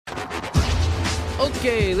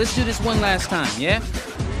Okay, let's do this one last time, yeah?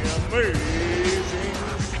 The Amazing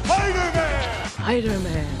Spider-Man!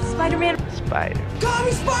 Spider-Man. Spider-Man. Spider. Call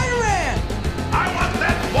me Spider-Man! I want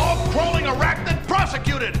that wall-crawling arachnid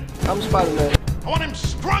prosecuted! I'm Spider-Man. I want him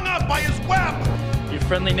strung up by his web! Your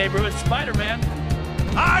friendly neighborhood Spider-Man.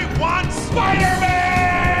 I want Spider-Man!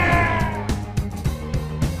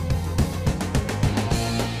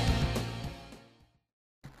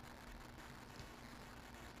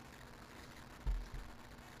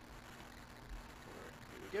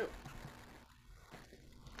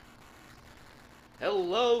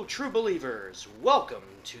 Hello, true believers. Welcome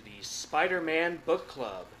to the Spider-Man Book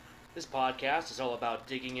Club. This podcast is all about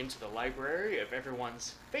digging into the library of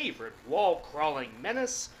everyone's favorite wall-crawling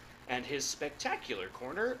menace and his spectacular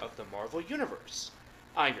corner of the Marvel Universe.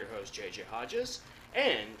 I'm your host, JJ Hodges,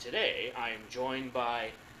 and today I am joined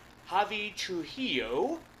by Javi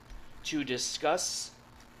Trujillo to discuss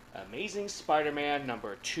Amazing Spider-Man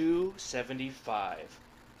number 275.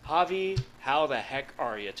 Javi, how the heck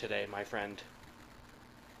are you today, my friend?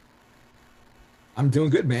 I'm doing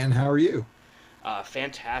good, man. How are you?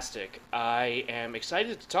 Fantastic. I am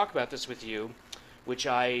excited to talk about this with you, which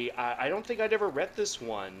I don't think I'd ever read this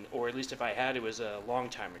one, or at least if I had, it was a long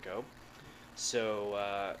time ago.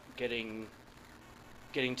 So getting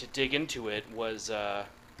to dig into it was a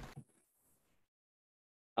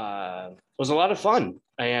lot of fun,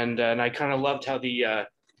 and I kind of loved how the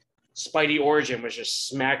Spidey origin was just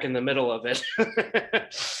smack in the middle of it.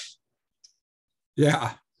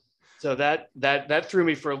 Yeah. So that threw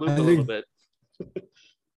me for a loop a little bit.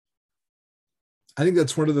 I think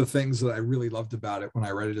that's one of the things that I really loved about it when I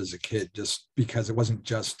read it as a kid, just because it wasn't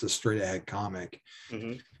just a straight ahead comic.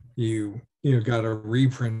 Mm-hmm. You got a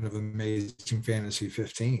reprint of Amazing Fantasy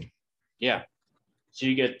 15. Yeah. So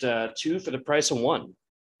you get two for the price of one.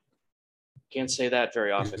 Can't say that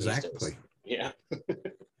very often. Exactly. These days. Yeah.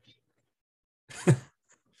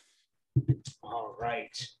 All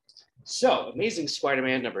right. So, Amazing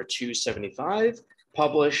Spider-Man number 275,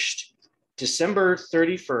 published December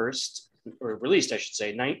 31st, or released, I should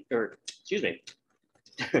say,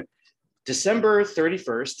 December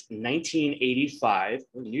 31st, 1985,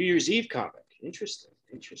 New Year's Eve comic. Interesting.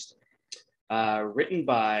 Written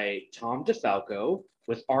by Tom DeFalco,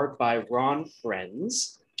 with art by Ron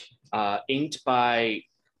Frenz, inked by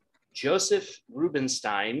Joseph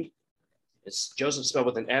Rubinstein. It's Joseph spelled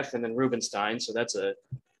with an F and then Rubinstein, so that's a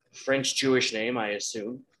French Jewish name, I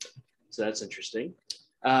assume. So that's interesting.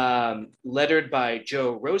 Lettered by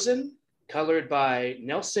Joe Rosen, colored by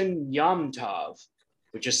Nelson Yomtov,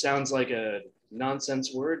 which just sounds like a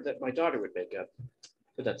nonsense word that my daughter would make up,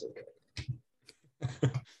 but that's okay.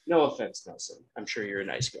 No offense, Nelson. I'm sure you're a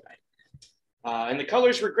nice guy. And the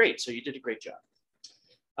colors were great, so you did a great job.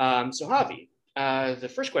 So Javi, the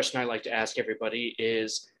first question I like to ask everybody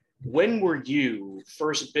is, when were you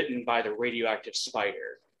first bitten by the radioactive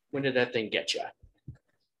spider? When did that thing get you?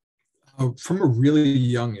 From a really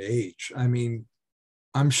young age. I mean,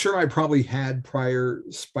 I'm sure I probably had prior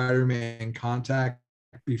Spider-Man contact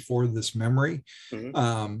before this memory,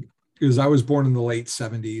 because I was born in the late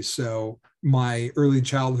 70s. So my early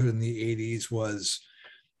childhood in the 80s was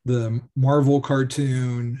the Marvel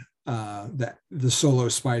cartoon, that the solo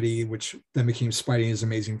Spidey, which then became Spidey and His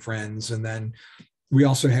Amazing Friends. And then we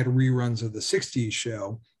also had reruns of the 60s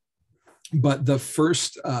show. But the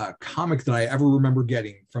first comic that I ever remember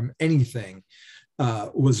getting from anything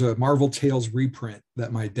was a Marvel Tales reprint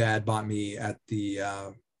that my dad bought me at the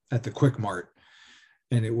Quick Mart.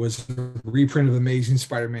 And it was a reprint of Amazing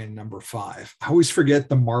Spider-Man number 5. I always forget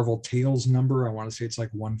the Marvel Tales number. I want to say it's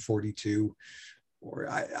like 142, or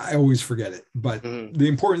I always forget it. But the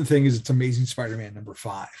important thing is it's Amazing Spider-Man number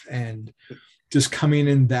 5. And just coming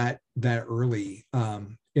in that early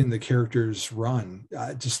in the character's run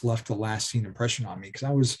just left a lasting impression on me, because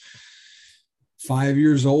I was 5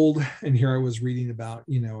 years old and here I was reading about,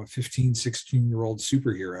 a 15, 16-year-old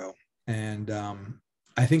superhero. And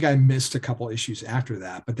I think I missed a couple issues after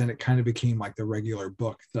that, but then it kind of became like the regular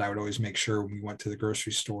book that I would always make sure when we went to the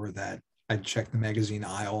grocery store that I'd check the magazine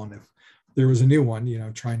aisle. And if there was a new one,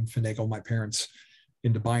 try and finagle my parents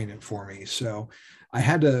into buying it for me. So I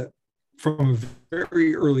had to, from a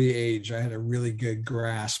very early age, I had a really good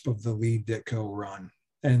grasp of the Lee Ditko run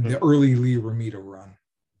and the early Lee Romita run.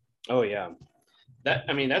 Oh yeah,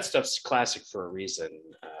 that stuff's classic for a reason.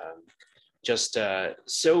 Such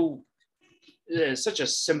a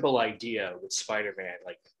simple idea with Spider-Man,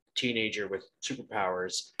 like teenager with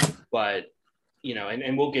superpowers, but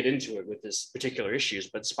and we'll get into it with this particular issues.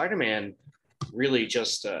 But Spider-Man really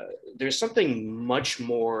just there's something much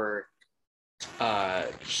more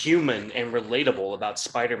human and relatable about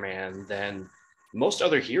Spider-Man than most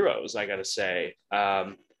other heroes, I gotta say.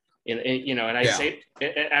 And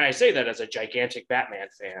I say that as a gigantic Batman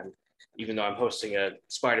fan, even though I'm hosting a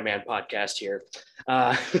Spider-Man podcast here.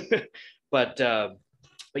 But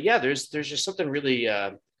yeah, there's just something really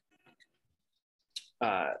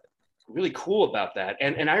really cool about that.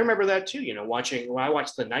 And I remember that too, watching when I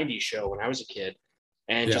watched the 90s show when I was a kid,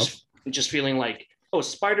 and just feeling like, oh,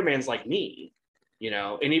 Spider-Man's like me,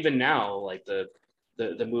 and even now, like the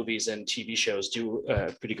movies and TV shows do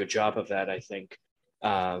a pretty good job of that, I think.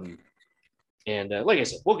 And like I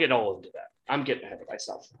said, we'll get all into that. I'm getting ahead of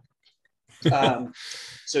myself.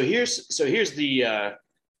 So here's the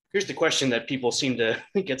question that people seem to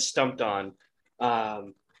get stumped on.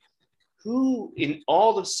 Who in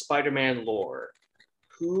all of Spider-Man lore,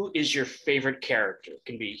 who is your favorite character? It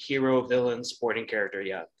can be hero, villain, supporting character.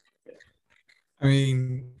 Yeah. I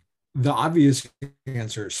mean, the obvious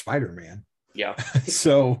answer is Spider-Man. Yeah.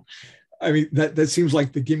 So, I mean, that seems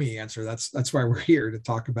like the gimme answer. That's why we're here, to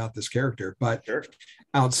talk about this character. But sure.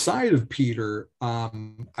 Outside of Peter,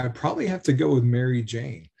 I probably have to go with Mary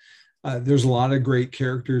Jane. There's a lot of great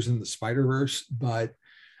characters in the Spider-Verse, but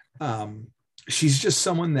she's just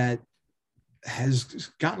someone that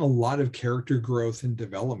has gotten a lot of character growth and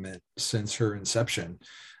development since her inception,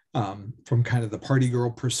 from kind of the party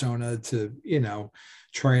girl persona to,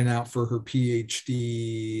 trying out for her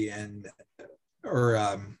PhD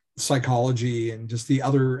or psychology, and just the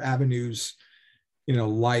other avenues,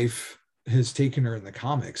 life has taken her in the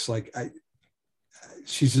comics. Like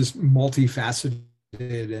she's just multifaceted,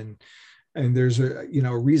 and there's a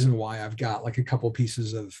reason why I've got like a couple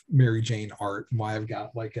pieces of Mary Jane art, and why I've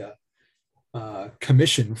got like a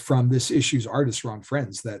commission from this issue's artist Ron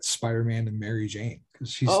Friends, that's Spider-Man and Mary Jane,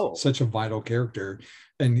 because she's such a vital character,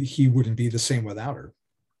 and he wouldn't be the same without her.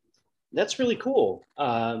 That's really cool.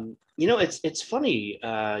 It's funny.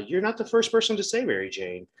 You're not the first person to say Mary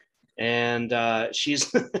Jane, and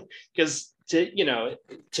she's because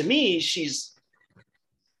to me she's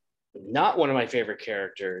not one of my favorite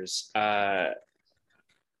characters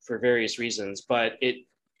for various reasons, but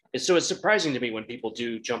it's surprising to me when people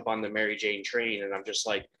do jump on the Mary Jane train, and I'm just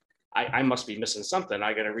like, I must be missing something.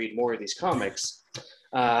 I got to read more of these comics.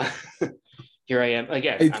 Here I am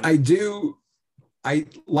again. I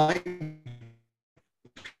like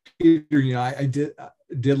Peter. I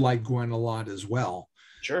did like Gwen a lot as well.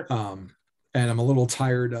 Sure. And I'm a little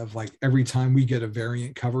tired of, like, every time we get a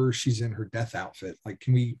variant cover, she's in her death outfit. Like,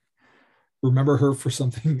 can we remember her for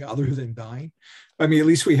something other than dying? I mean, at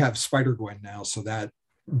least we have Spider-Gwen now, so that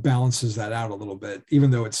balances that out a little bit.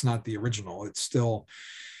 Even though it's not the original, it's still,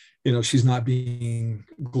 she's not being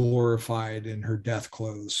glorified in her death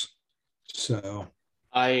clothes. So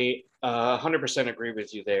I 100% agree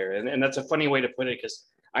with you there. And that's a funny way to put it, because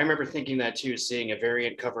I remember thinking that too, seeing a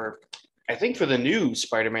variant cover, I think for the new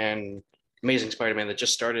Spider-Man, Amazing Spider-Man that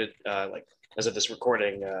just started like as of this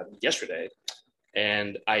recording yesterday.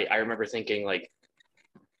 And I remember thinking like,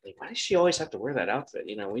 why does she always have to wear that outfit?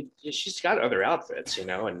 She's got other outfits, and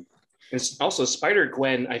also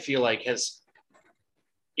Spider-Gwen, I feel like, has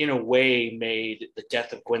in a way made the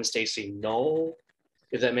death of Gwen Stacy null,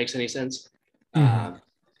 if that makes any sense. Mm-hmm.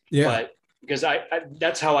 Yeah. But because I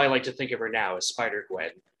that's how I like to think of her now, as Spider-Gwen.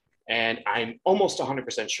 And I'm almost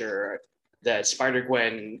 100% sure that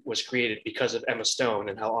Spider-Gwen was created because of Emma Stone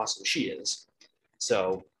and how awesome she is.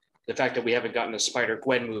 So the fact that we haven't gotten a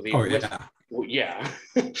Spider-Gwen movie. We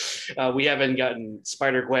haven't gotten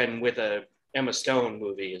Spider-Gwen with a Emma Stone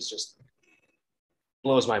movie is just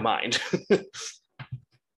blows my mind.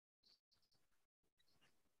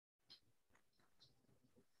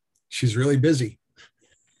 She's really busy,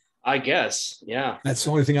 I guess. Yeah. That's the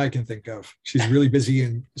only thing I can think of. She's really busy,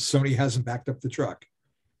 and Sony hasn't backed up the truck.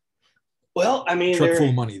 Well, I mean, truck full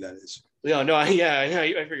of money, that is. No, I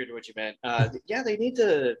figured what you meant. Yeah, they need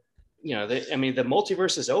to, the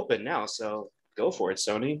multiverse is open now, so go for it,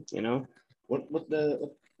 Sony. What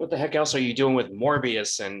the heck else are you doing with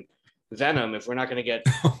Morbius and Venom if we're not going to get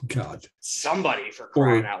somebody, for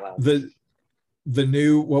crying out loud? The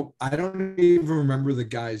new, well, I don't even remember the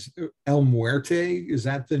guys. El Muerte, is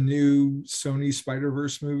that the new Sony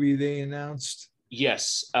Spider-Verse movie they announced?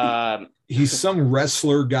 Yes. He's some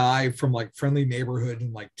wrestler guy from like Friendly Neighborhood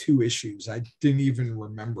in like 2 issues. I didn't even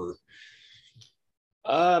remember.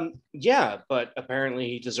 Yeah, but apparently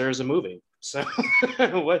he deserves a movie. So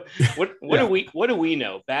what do we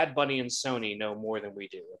know? Bad Bunny and Sony know more than we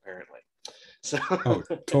do, apparently. So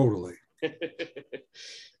totally.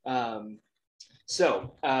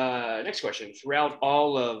 So next question. Throughout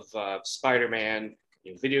all of Spider-Man,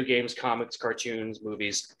 video games, comics, cartoons,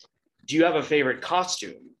 movies, do you have a favorite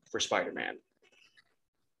costume for Spider-Man?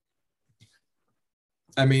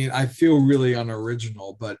 I mean, I feel really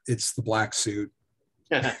unoriginal, but it's the black suit.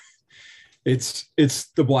 It's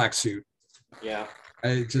the black suit. Yeah.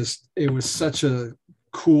 It was such a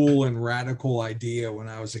cool and radical idea when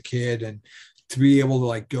I was a kid, and to be able to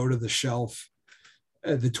like go to the shelf,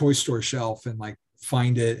 the toy store shelf, and like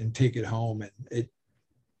find it and take it home, and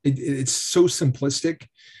it's so simplistic,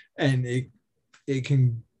 and it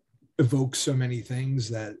can evoke so many things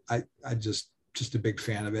that I just a big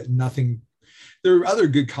fan of it. Nothing, there are other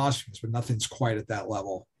good costumes, but nothing's quite at that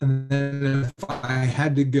level. And then if I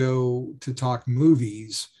had to go to talk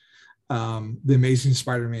movies, the Amazing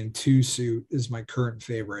Spider-Man 2 suit is my current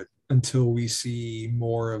favorite until we see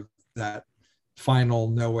more of that final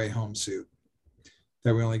No Way Home suit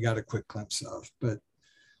that we only got a quick glimpse of. But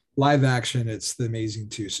live action, it's the Amazing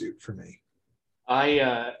 2 suit for me.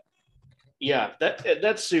 Yeah,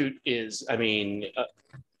 that suit is, I mean,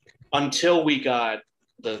 until we got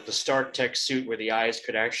the Stark Tech suit where the eyes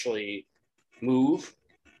could actually move,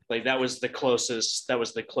 like that was the closest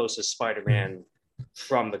Spider-Man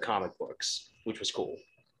from the comic books, which was cool.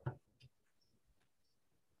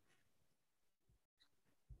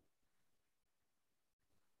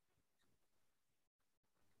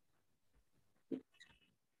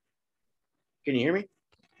 Can you hear me?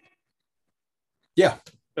 Yeah.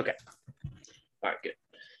 Okay. All right, good.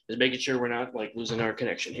 Just making sure we're not like losing our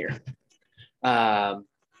connection here.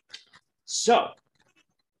 So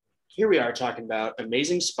here we are talking about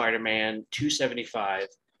Amazing Spider-Man 275.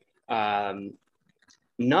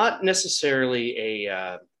 Not necessarily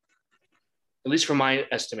at least from my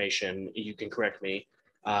estimation, you can correct me,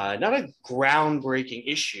 not a groundbreaking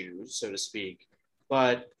issue, so to speak,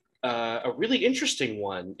 but a really interesting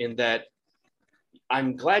one in that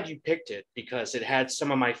I'm glad you picked it because it had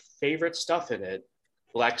some of my favorite stuff in it,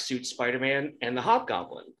 Black Suit Spider-Man and the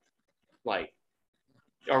Hobgoblin. Like,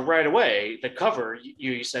 or right away, the cover,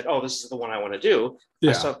 you said, oh, this is the one I want to do.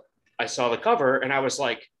 Yeah. I saw the cover and I was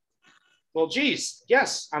like, well, geez,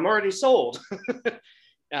 yes, I'm already sold.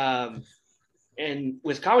 And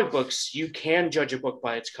with comic books, you can judge a book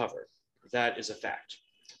by its cover. That is a fact.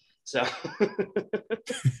 So,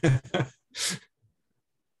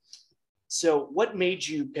 so what made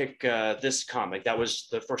you pick this comic? That was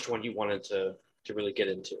the first one you wanted to really get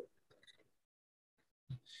into.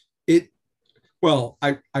 Well,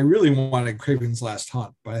 I really wanted Craven's Last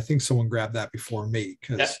Hunt, but I think someone grabbed that before me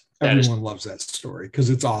because everyone loves that story because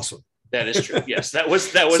it's awesome. That is true. Yes, that was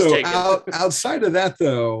so taken. Outside of that,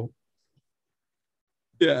 though,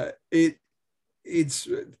 yeah, it's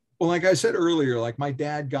well, like I said earlier, like my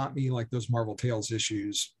dad got me like those Marvel Tales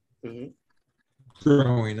issues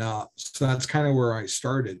growing up, so that's kind of where I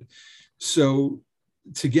started. So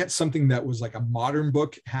to get something that was like a modern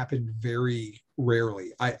book happened very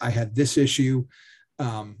rarely. I had this issue,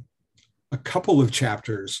 a couple of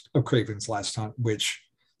chapters of Craven's Last Hunt, which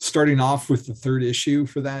starting off with the third issue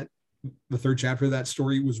for that, the third chapter of that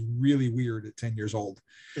story was really weird at 10 years old.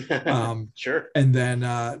 Sure. And then,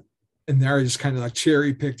 and there I just kind of like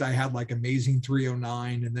cherry picked. I had like Amazing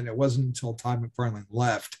 309. And then it wasn't until Todd McFarlane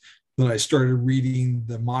left that I started reading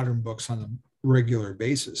the modern books on a regular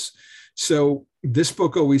basis. So this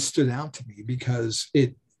book always stood out to me because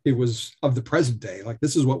it was of the present day. Like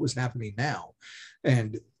this is what was happening now.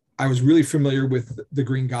 And I was really familiar with the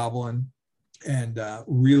Green Goblin and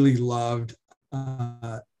really loved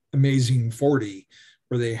Amazing 40,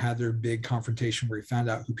 where they had their big confrontation where he found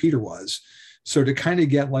out who Peter was. So to kind of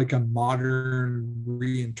get like a modern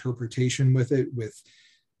reinterpretation with it, with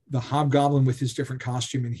the Hobgoblin with his different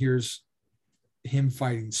costume, and here's him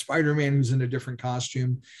fighting Spider-Man who's in a different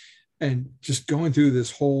costume, and just going through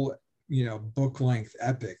this whole, book length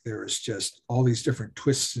epic. There is just all these different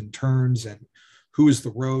twists and turns, and who is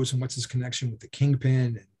the Rose and what's his connection with the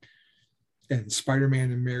Kingpin, and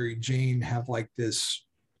Spider-Man and Mary Jane have like this,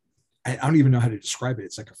 I don't even know how to describe it.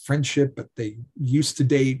 It's like a friendship, but they used to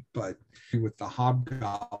date, but with the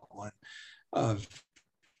Hobgoblin of,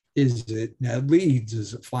 is it Ned Leeds?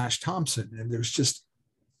 Is it Flash Thompson? And there's just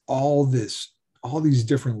all these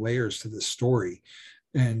different layers to this story.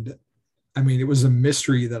 And I mean, it was a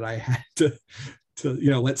mystery that I had to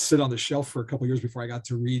let sit on the shelf for a couple of years before I got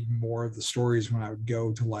to read more of the stories when I would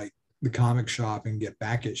go to like the comic shop and get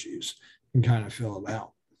back issues and kind of fill it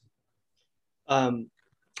out.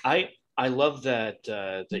 I love that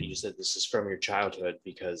that you said this is from your childhood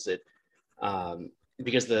because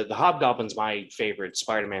because the Hobgoblin's my favorite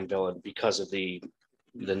Spider-Man villain because of the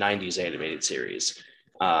 90s animated series,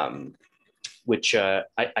 which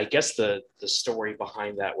I guess the story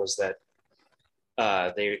behind that was that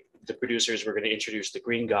the producers were going to introduce the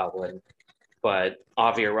Green Goblin, but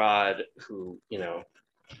Avi Arad, who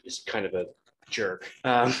is kind of a jerk.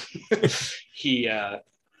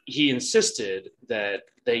 He insisted that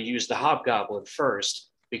they use the Hobgoblin first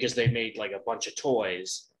because they made like a bunch of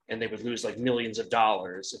toys and they would lose like millions of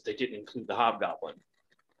dollars if they didn't include the Hobgoblin.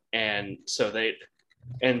 And so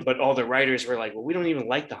but all the writers were like, well, we don't even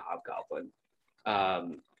like the Hobgoblin,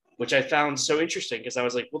 which I found so interesting because I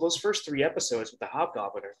was like, well, those first 3 episodes with the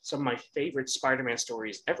Hobgoblin are some of my favorite Spider-Man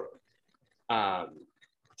stories ever.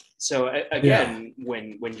 So again,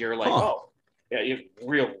 when you're like, oh, yeah,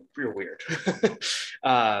 real weird.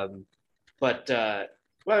 But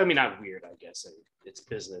well, I mean, not weird, I guess. It's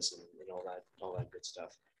business and all that good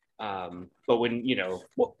stuff. But when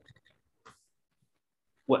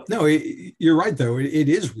what? No, you're right though. It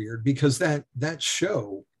is weird because that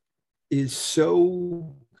show is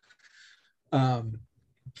so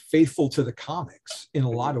faithful to the comics in a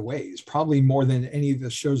lot of ways, probably more than any of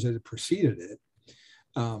the shows that had preceded it.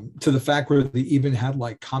 To the fact where they even had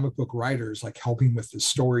like comic book writers like helping with the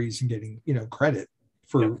stories and getting credit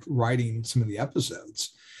for writing some of the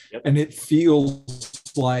episodes. And it feels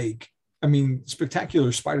like, I mean,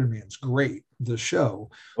 Spectacular Spider-Man's great, the show.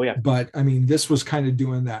 Oh yeah. But I mean, this was kind of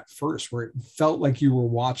doing that first, where it felt like you were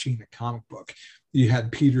watching a comic book. You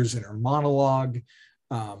had Peter's inner monologue.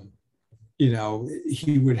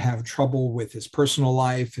 He would have trouble with his personal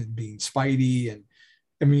life and being Spidey. And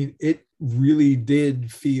I mean, it really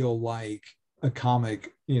did feel like a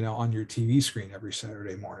comic, on your TV screen every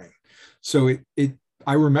Saturday morning. So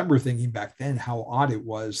I remember thinking back then how odd it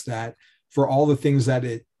was that for all the things that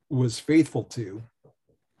it was faithful to,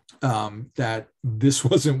 that this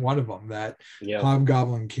wasn't one of them, that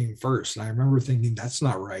Hobgoblin came first. And I remember thinking that's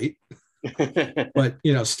not right, but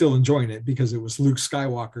still enjoying it because it was Luke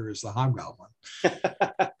Skywalker as the Hobgoblin.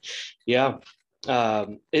 Yeah.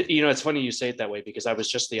 It's funny you say it that way because I was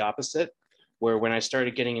just the opposite, where when I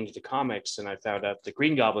started getting into the comics and I found out the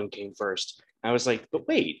Green Goblin came first, I was like, but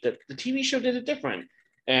wait, the TV show did it different.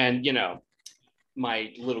 And,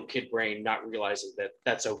 my little kid brain not realizing that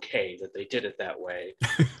that's okay, that they did it that way,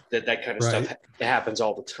 that kind of stuff happens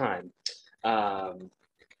all the time. But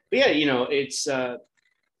yeah, it's,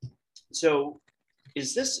 so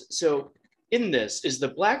in this, is the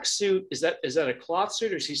black suit, is that a cloth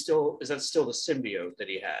suit, or is that still the symbiote that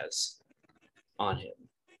he has on him?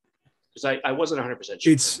 Because I wasn't 100%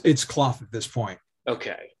 sure. It's cloth at this point.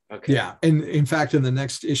 Okay. Yeah. And in fact, in the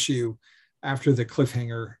next issue, after the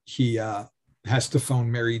cliffhanger, he has to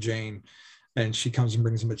phone Mary Jane and she comes and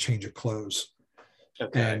brings him a change of clothes.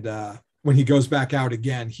 Okay. And when he goes back out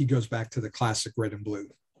again, he goes back to the classic red and blue.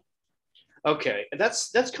 Okay. And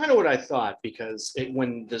that's kind of what I thought, because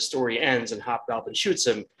when the story ends and Hobgoblin shoots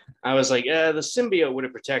him, I was like, the symbiote would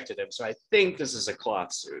have protected him. So I think this is a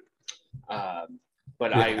cloth suit.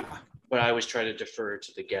 But I always try to defer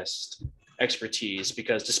to the guest expertise,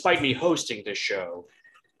 because despite me hosting this show,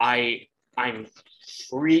 I'm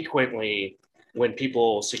frequently, when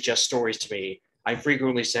people suggest stories to me, I'm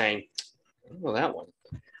frequently saying, I don't know that one,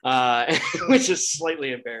 which is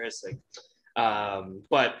slightly embarrassing.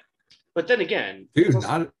 But then again, dude,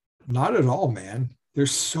 not at all, man.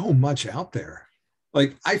 There's so much out there.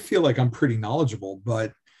 Like, I feel like I'm pretty knowledgeable,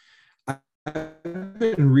 but I've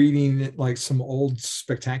been reading like some old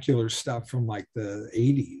Spectacular stuff from like the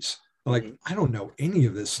 80s. Like, I don't know any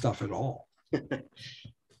of this stuff at all.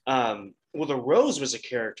 Well, the Rose was a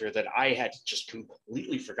character that I had just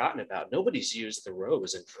completely forgotten about. Nobody's used the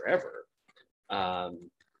Rose in forever. I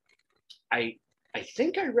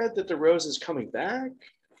think I read that the Rose is coming back.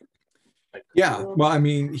 Yeah, well, I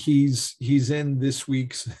mean, he's in this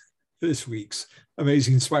week's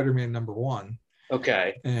Amazing Spider-Man #1.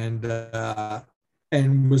 Okay. And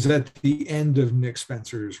was at the end of Nick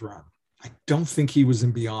Spencer's run. I don't think he was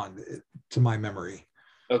in Beyond, to my memory.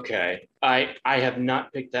 Okay. I have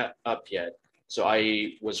not picked that up yet. So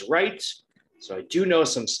I was right. So I do know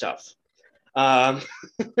some stuff. So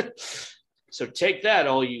take that,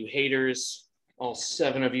 all you haters, all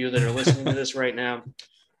 7 of you that are listening to this right now.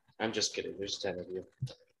 I'm just kidding. There's 10 of you.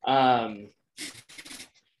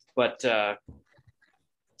 But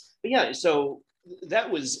yeah, so that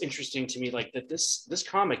was interesting to me, like that this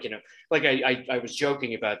comic, like I was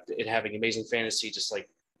joking about it having Amazing Fantasy just like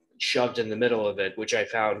shoved in the middle of it, which I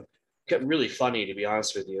found really funny, to be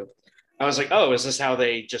honest with you. I was like, oh, is this how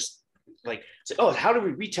they just like say, oh, how do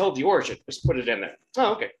we retell the origin? Just put it in there.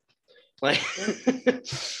 Oh, okay. Like,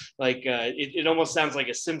 it almost sounds like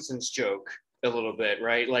a Simpsons joke a little bit,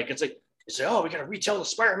 right? Like it's like, oh, we got to retell the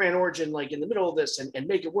Spider-Man origin like in the middle of this and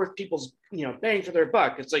make it worth people's bang for their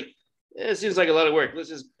buck. It's like, it seems like a lot of work. Let's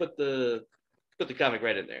just put the comic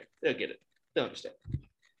right in there. They'll get it. They'll understand.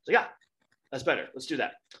 So yeah, that's better. Let's do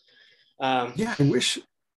that. Yeah, I wish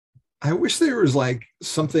I wish there was like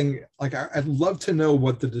something like I'd love to know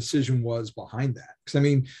what the decision was behind that. Because I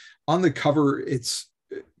mean, on the cover, it's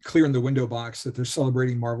clear in the window box that they're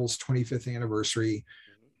celebrating Marvel's 25th anniversary.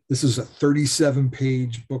 This is a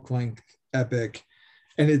 37-page book length epic,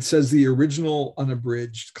 and it says the original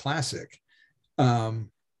unabridged classic.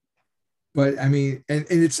 But I mean, and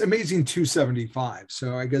it's amazing 275.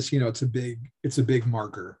 So I guess, it's a big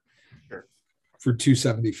marker for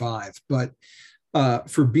 275. But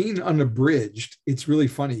for being unabridged, it's really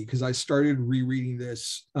funny because I started rereading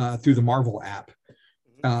this through the Marvel app,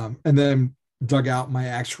 and then dug out my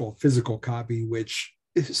actual physical copy, which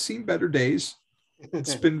has seen better days.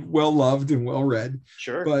 It's been well loved and well read.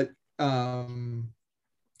 Sure. But in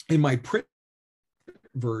my print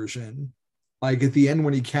version, like at the end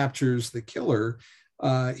when he captures the killer,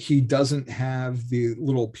 he doesn't have the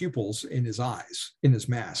little pupils in his eyes, in his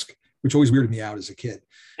mask, which always weirded me out as a kid.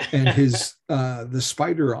 And his the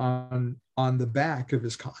spider on the back of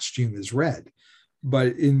his costume is red.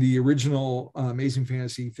 But in the original Amazing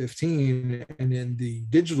Fantasy 15 and in the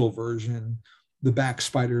digital version, the back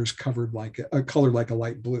spider is colored like a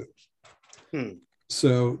light blue.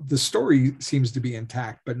 So the story seems to be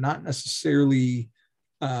intact, but not necessarily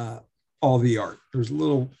all the art. There's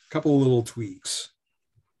a couple of little tweaks.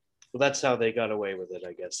 Well, that's how they got away with it,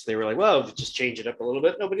 I guess. They were like, well, just change it up a little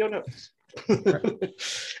bit. Nobody will notice.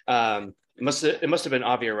 Right. It must have been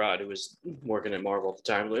Avi Arad who was working at Marvel at the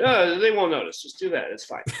time. Like, oh, they won't notice. Just do that. It's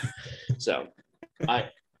fine. So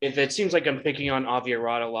if it seems like I'm picking on Avi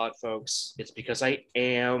Arad a lot, folks, it's because I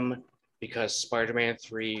am, because Spider-Man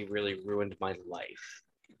 3 really ruined my life.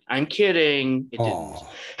 I'm kidding. It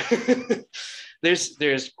didn't.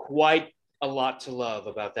 There's quite a lot to love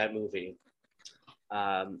about that movie.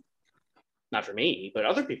 Not for me, but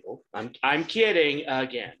other people. I'm kidding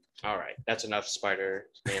again. All right, that's enough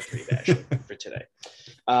Spider-Man 3 bashing for today.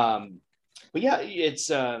 But yeah, it's.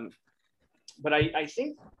 But I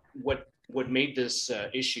think what made this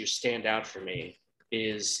issue stand out for me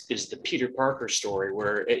is the Peter Parker story,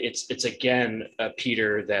 where it's again a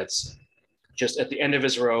Peter that's just at the end of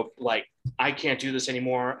his rope, like, I can't do this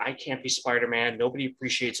anymore. I can't be Spider-Man. Nobody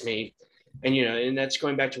appreciates me. And, and that's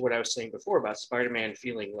going back to what I was saying before about Spider-Man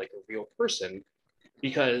feeling like a real person,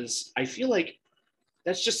 because I feel like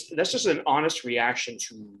that's just an honest reaction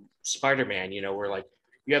to Spider-Man, where like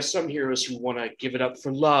you have some heroes who want to give it up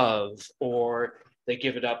for love, or they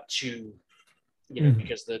give it up to,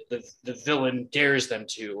 because the villain dares them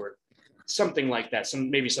to, or something like that.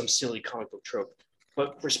 Maybe some silly comic book trope.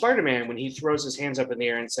 But for Spider-Man, when he throws his hands up in the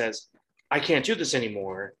air and says, I can't do this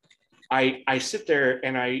anymore, I sit there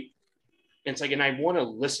and it's like, and I want to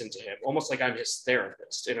listen to him, almost like I'm his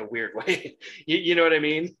therapist in a weird way. You know what I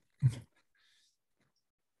mean?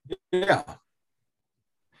 Yeah.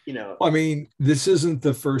 I mean, this isn't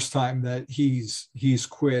the first time that he's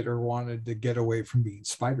quit or wanted to get away from being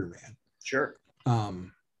Spider-Man. Sure.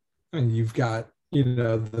 And you've got,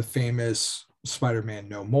 the famous Spider-Man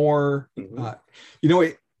No More.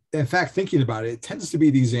 Mm-hmm. In fact, thinking about it, it tends to be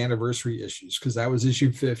these anniversary issues, because that was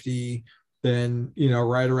issue 50. Then,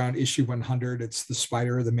 right around issue 100, it's the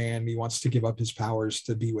Spider, the man. He wants to give up his powers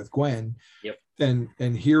to be with Gwen. Yep.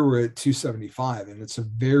 And here we're at 275, and it's a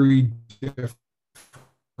very different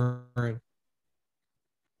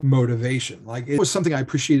motivation. Like, it was something I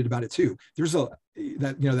appreciated about it too. There's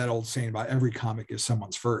that old saying about every comic is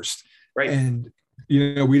someone's first. Right. And,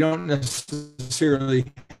 we don't necessarily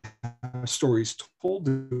have stories told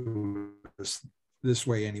to us this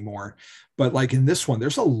way anymore, but like in this one,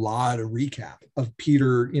 there's a lot of recap of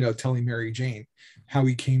Peter, telling Mary Jane how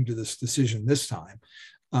he came to this decision this time.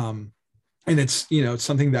 And it's, it's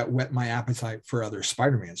something that whet my appetite for other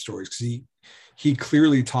Spider-Man stories, because he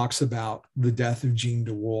clearly talks about the death of Jean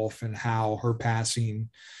DeWolf and how her passing,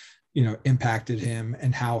 impacted him,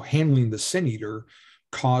 and how handling the Sin Eater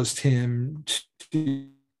caused him to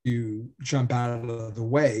jump out of the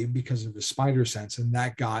way because of his spider sense, and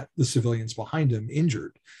that got the civilians behind him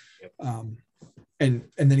injured. Yep. And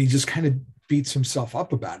then he just kind of beats himself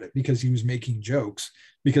up about it because he was making jokes,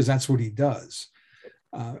 because that's what he does.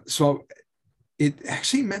 So it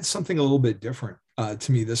actually meant something a little bit different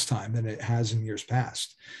to me this time than it has in years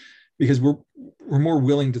past, because we're more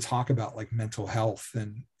willing to talk about like mental health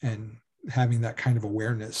and having that kind of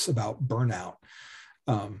awareness about burnout.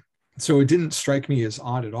 So it didn't strike me as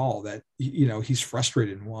odd at all that, he's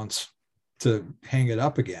frustrated and wants to hang it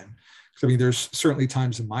up again. I mean, there's certainly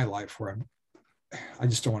times in my life where I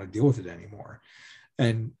just don't want to deal with it anymore.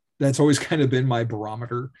 And that's always kind of been my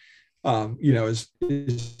barometer. Is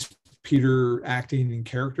Peter acting in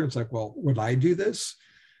character? It's like, well, would I do this?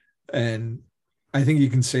 And I think you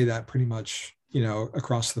can say that pretty much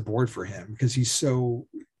across the board for him, because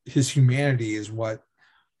his humanity is what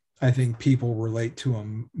I think people relate to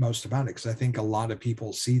him most about it. Because I think a lot of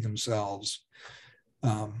people see themselves,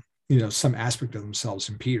 some aspect of themselves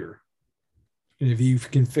in Peter. And if you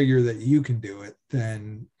can figure that you can do it,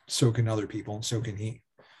 then so can other people, and so can he.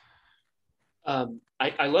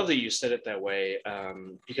 I love that you said it that way,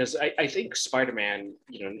 because I think Spider-Man,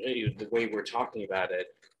 the way we're talking about it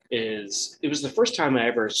was the first time I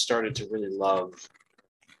ever started to really love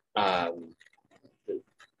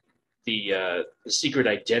the secret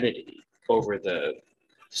identity over the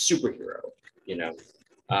superhero.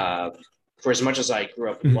 For as much as I grew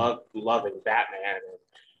up loving Batman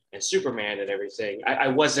and Superman and everything, I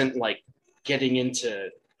wasn't like getting into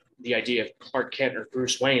the idea of Clark Kent or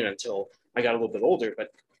Bruce Wayne until I got a little bit older.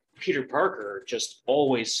 But Peter Parker just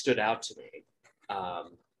always stood out to me.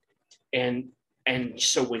 And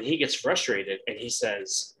so when he gets frustrated and he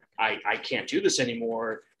says, I can't do this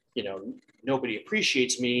anymore, nobody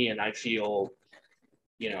appreciates me, and I feel,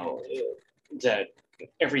 that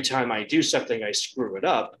every time I do something, I screw it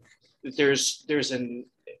up. There's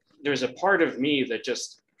a part of me that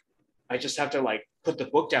I just have to like put the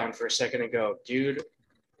book down for a second and go, dude,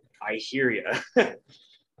 I hear you.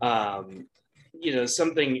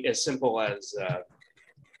 Something as simple as,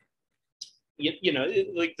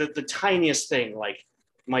 like the tiniest thing, like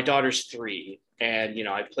my daughter's 3, and,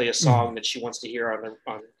 I play a song that she wants to hear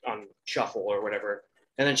on shuffle or whatever.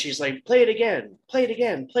 And then she's like, play it again, play it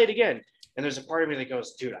again, play it again. And there's a part of me that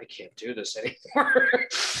goes, dude, I can't do this anymore.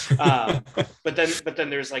 But then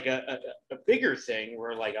there's like a bigger thing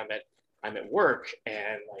where like I'm at work,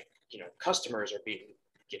 and like, customers are being,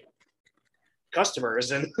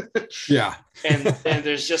 customers, and yeah. and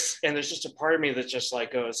there's just a part of me that just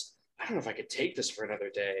like goes, I don't know if I could take this for another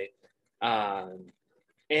day.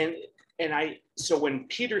 So when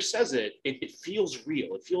Peter says it feels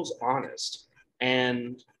real, it feels honest.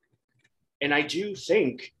 And I do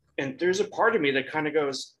think, and there's a part of me that kind of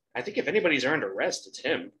goes, I think if anybody's earned a rest, it's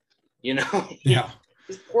him. Yeah.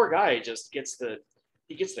 This poor guy just gets the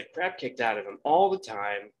crap kicked out of him all the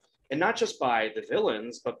time. And not just by the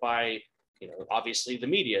villains, but by, obviously the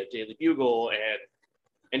media, Daily Bugle,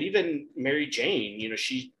 and even Mary Jane,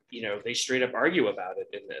 they straight up argue about it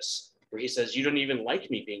in this, where he says, you don't even like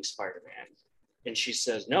me being Spider-Man. And she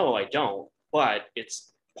says, no, I don't, but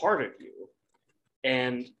it's part of you.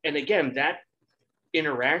 And again, that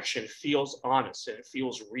interaction feels honest, and it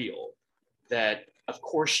feels real, that of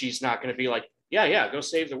course she's not going to be like, yeah, go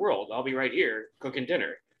save the world, I'll be right here cooking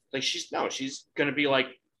dinner. Like she's going to be like,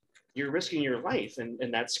 you're risking your life,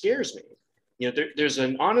 and that scares me. There's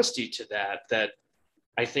an honesty to that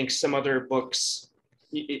I think some other books,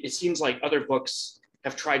 it seems like other books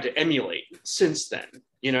have tried to emulate since then.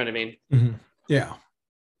 You know what I mean? Mm-hmm. Yeah.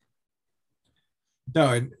 No,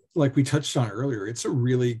 and like we touched on earlier, it's a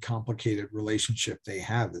really complicated relationship they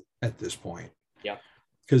have at this point. Yeah.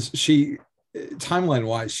 Because timeline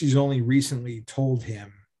wise, she's only recently told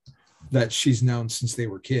him that she's known since they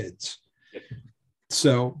were kids. Yep.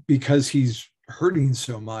 So because he's hurting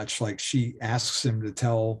so much, like she asks him to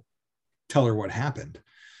tell her what happened.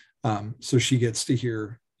 So she gets to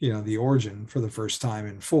hear, the origin for the first time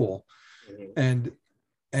in full. Mm-hmm.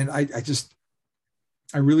 And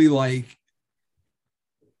I really like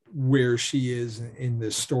where she is in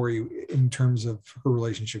this story in terms of her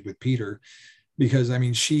relationship with Peter, because I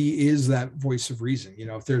mean, she is that voice of reason.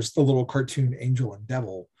 If there's the little cartoon angel and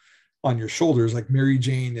devil on your shoulders, like Mary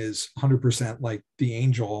Jane is 100% like the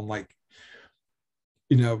angel. And like,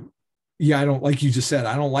 I don't, like you just said,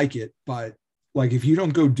 I don't like it, but like, if you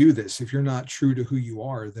don't go do this, if you're not true to who you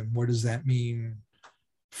are, then what does that mean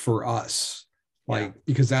for us? Like,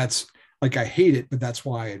 because that's like, I hate it, but that's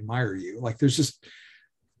why I admire you. Like, there's just,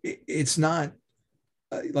 it's not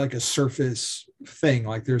like a surface thing.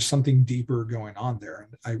 Like there's something deeper going on there.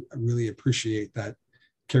 And I really appreciate that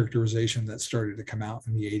characterization that started to come out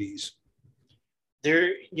in the 80s.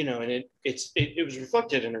 There, and it was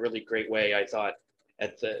reflected in a really great way, I thought,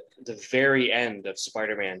 at the very end of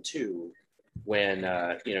Spider-Man 2, when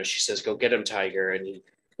she says, go get him, Tiger, and he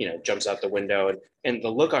jumps out the window, and the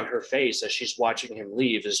look on her face as she's watching him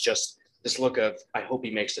leave is just this look of, I hope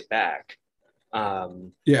he makes it back.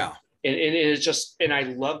 Yeah. And it's just, and I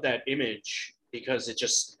love that image because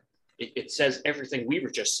it says everything we were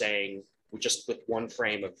just saying, just with one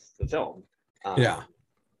frame of the film. Yeah.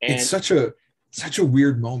 And it's such a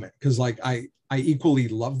weird moment, because like I equally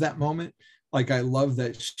love that moment. Like I love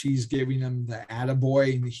that she's giving him the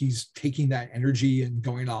attaboy, and he's taking that energy and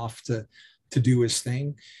going off to do his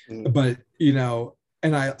thing. Mm. But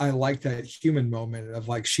and I like that human moment of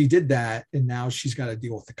like, she did that and now she's got to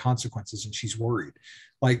deal with the consequences and she's worried.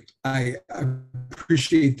 Like I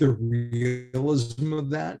appreciate the realism of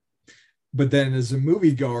that. But then as a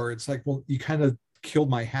moviegoer, it's like, well, you kind of killed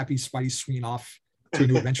my happy Spidey swinging off to a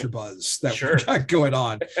new adventure buzz that Sure. we got going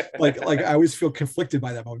on. Like I always feel conflicted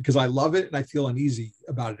by that moment because I love it and I feel uneasy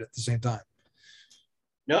about it at the same time.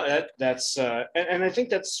 No, that's and I think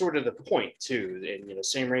that's sort of the point too. And you know,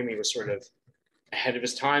 Sam Raimi was sort of ahead of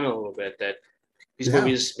his time a little bit, that these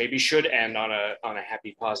movies maybe should end on a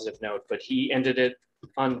happy, positive note, but he ended it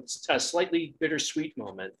on a slightly bittersweet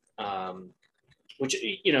moment, which,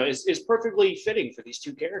 you know, is perfectly fitting for these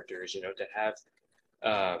two characters. You know, to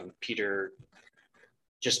have Peter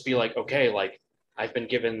just be like, okay, like I've been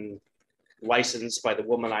given license by the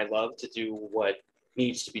woman I love to do what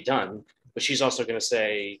needs to be done, but she's also going to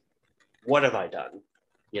say, what have I done?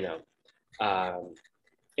 You know,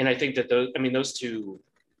 and I think that those two,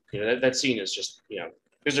 you know, that scene is just, you know,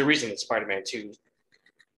 there's a reason that Spider-Man 2,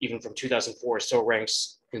 even from 2004, still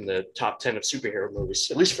ranks in the top 10 of superhero movies,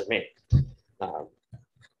 at least for me.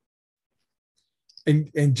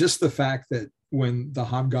 And just the fact that when the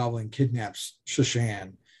Hobgoblin kidnaps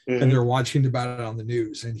Shoshan Mm-hmm. and they're watching about it on the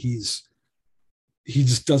news, and he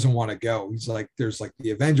just doesn't want to go. He's like, there's like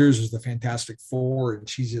the Avengers, there's the Fantastic Four, and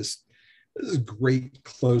this is a great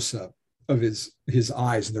close-up of his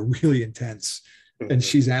eyes, and they're really intense. Mm-hmm. And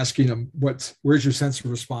she's asking him, where's your sense of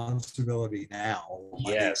responsibility now?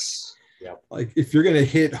 Yes. Yep. Like if you're going to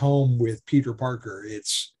hit home with Peter Parker,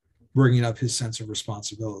 it's bringing up his sense of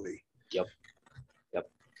responsibility. Yep.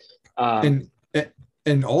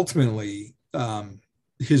 And ultimately,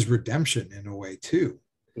 his redemption in a way too.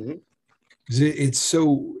 Mm-hmm. It's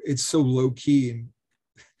so low key,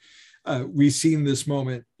 and we've seen this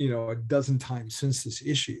moment, you know, a dozen times since this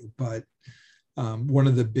issue. But one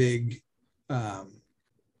of the big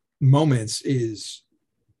moments is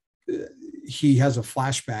he has a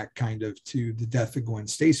flashback kind of to the death of Gwen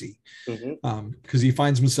Stacy, because he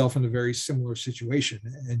finds himself in a very similar situation.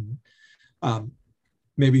 And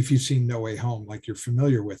maybe if you've seen No Way Home, like you're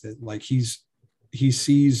familiar with it, like he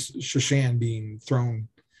sees Shoshan being thrown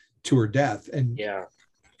to her death, and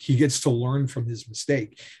he gets to learn from his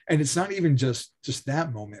mistake. And it's not even just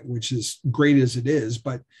that moment, which is great as it is,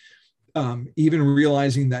 but even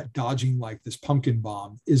realizing that dodging like this pumpkin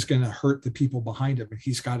bomb is going to hurt the people behind him, and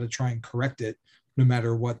he's got to try and correct it no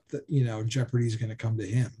matter what the, you know, jeopardy is going to come to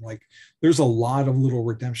him. Like there's a lot of little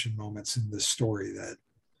redemption moments in this story that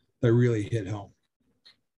really hit home.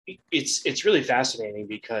 It's really fascinating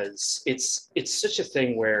because it's such a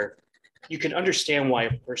thing where you can understand why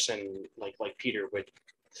a person like Peter would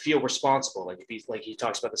feel responsible. Like if he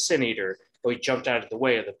talks about the Sin Eater, or he jumped out of the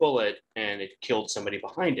way of the bullet and it killed somebody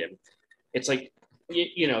behind him. It's like,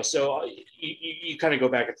 you know, so you kind of go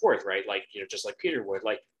back and forth, right? Like, you know, just like Peter would,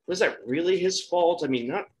 like, was that really his fault? I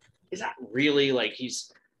mean, is that really like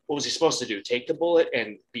what was he supposed to do? Take the bullet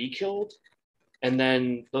and be killed? And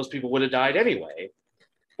then those people would have died anyway.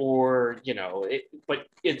 Or, you know,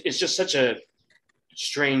 it's just such a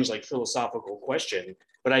strange, like, philosophical question.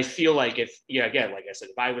 But I feel like again, like I said,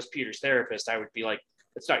 if I was Peter's therapist, I would be like,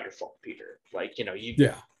 it's not your fault, Peter. Like, you know,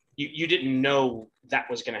 you didn't know that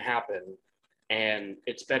was going to happen. And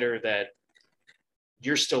it's better that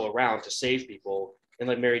you're still around to save people. And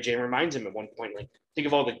like Mary Jane reminds him at one point, like, think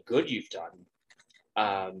of all the good you've done.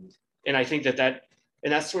 And I think and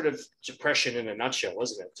that's sort of depression in a nutshell,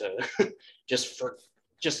 isn't it?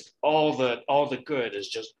 Just all the good is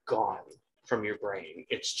just gone from your brain.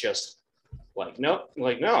 It's just like, no,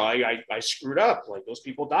 I screwed up. Like those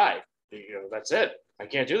people died. You know, that's it. I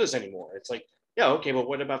can't do this anymore. It's like, yeah, okay, but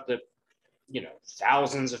what about the, you know,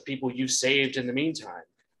 thousands of people you've saved in the meantime?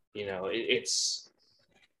 You know, it's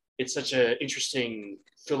such an interesting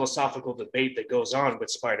philosophical debate that goes on with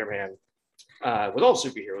Spider-Man, with all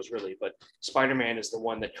superheroes really, but Spider-Man is the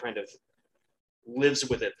one that kind of lives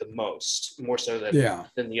with it the most, more so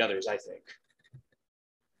than the others, I think.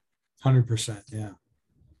 100%, yeah.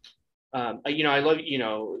 You know, I love, you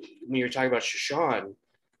know, when you're talking about Shoshan,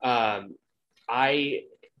 I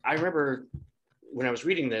remember when I was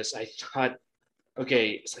reading this, I thought, okay,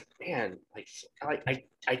 it's like, man, like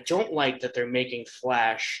I don't like that they're making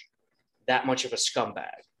Flash that much of a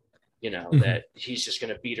scumbag, you know, that he's just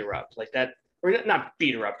going to beat her up like that, or not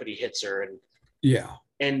beat her up, but he hits her,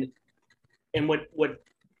 and what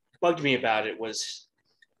bugged me about it was,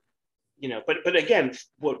 you know, but again,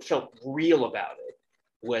 what felt real about it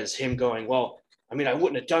was him going, well, I mean, I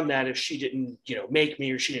wouldn't have done that if she didn't, you know, make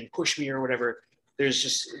me, or she didn't push me or whatever. There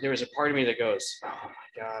was a part of me that goes, oh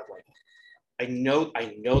my God, like I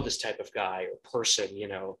know this type of guy or person, you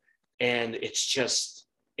know, and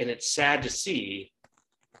it's sad to see,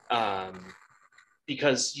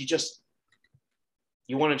 because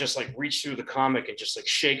you want to just like reach through the comic and just like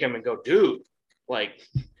shake him and go, dude, like,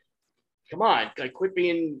 come on, like quit,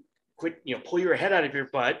 pull your head out of your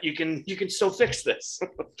butt. You can still fix this.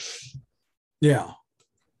 Yeah.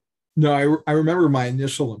 No, I remember my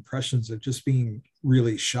initial impressions of just being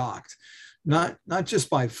really shocked, not just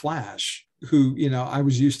by Flash, who, I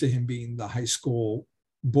was used to him being the high school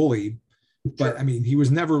bully, but I mean, he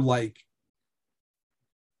was never like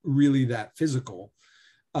really that physical.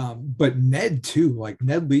 But Ned too, like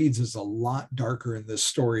Ned Leeds is a lot darker in this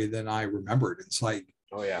story than I remembered. It's like,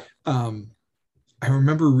 oh yeah. I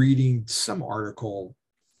remember reading some article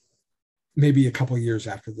maybe a couple of years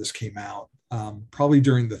after this came out, probably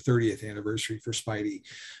during the 30th anniversary for Spidey,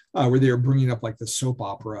 where they were bringing up like the soap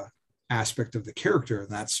opera aspect of the character. And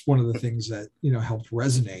that's one of the things that, helped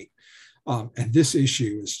resonate. And this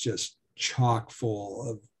issue is just chock full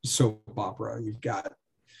of soap opera. You've got,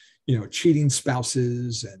 cheating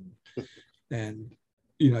spouses and,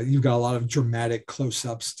 you've got a lot of dramatic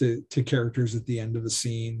close-ups to characters at the end of the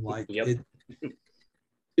scene. Like yep.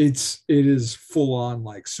 it is full on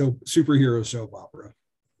like superhero soap opera.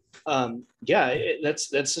 Yeah,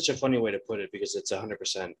 that's such a funny way to put it, because it's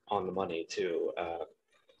 100% on the money too.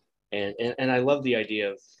 And I love the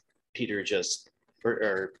idea of Peter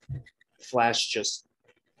or Flash just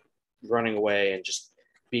running away and just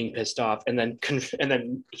being pissed off, and then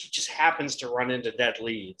he just happens to run into Ned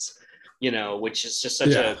Leeds, which is just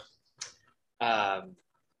such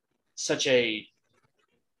a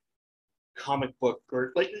comic book,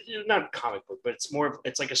 or like not comic book, but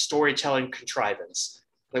it's like a storytelling contrivance.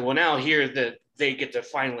 Like, well, now here that they get to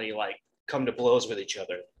finally like come to blows with each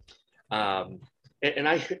other. But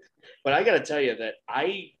I got to tell you that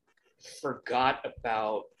I forgot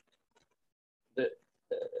about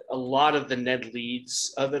a lot of the Ned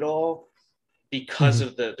Leeds of it all because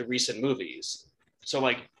of the recent movies. So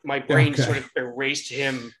like my brain sort of erased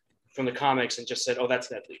him from the comics and just said, oh,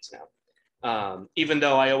 that's Ned Leeds now. Even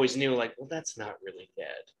though I always knew, like, well, that's not really Ned.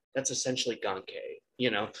 That's essentially Ganke,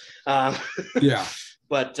 Yeah.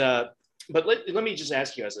 But let me just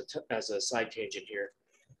ask you as a side tangent here,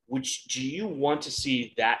 do you want to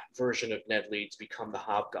see that version of Ned Leeds become the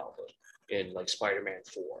Hobgoblin in like Spider-Man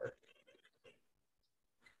 4?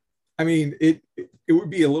 I mean, it would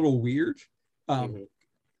be a little weird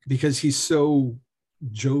because he's so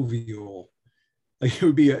jovial. Like it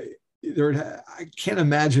would be I can't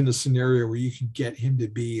imagine a scenario where you can get him to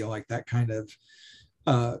be like that kind of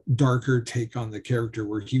darker take on the character,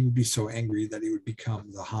 where he would be so angry that he would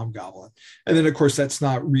become the Hobgoblin. And then of course that's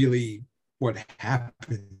not really what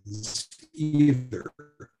happens either.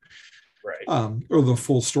 Right. Or the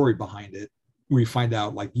full story behind it, we find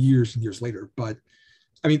out like years and years later. But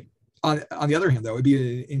I mean, on the other hand, though, it'd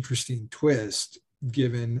be an interesting twist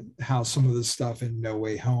given how some of the stuff in No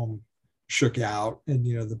Way Home shook out, and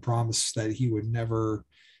the promise that he would never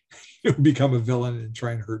become a villain and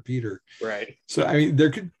try and hurt Peter. Right. So I mean,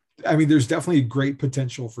 there's definitely great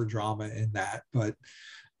potential for drama in that, but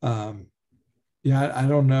yeah, I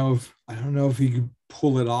don't know if he could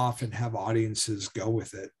pull it off and have audiences go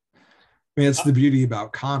with it. I mean, it's the beauty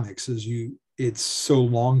about comics is it's so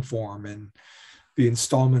long form, and the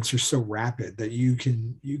installments are so rapid that you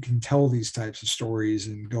can tell these types of stories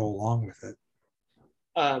and go along with it.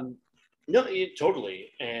 No,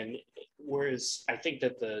 totally. And whereas I think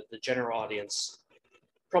that the general audience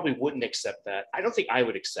probably wouldn't accept that. I don't think I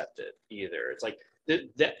would accept it either. It's like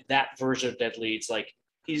that version of Ned Leeds, like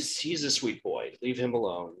he's a sweet boy. Leave him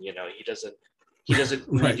alone. He doesn't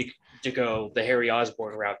Right. need to go the Harry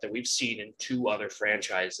Osborn route that we've seen in 2 other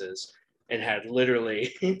franchises, and had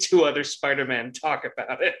literally 2 other Spider-Man talk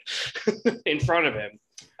about it in front of him.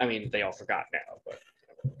 I mean, they all forgot now, but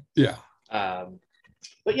yeah.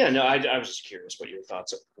 But yeah, no, I was just curious what your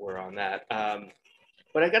thoughts were on that.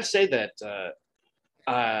 But I got to say that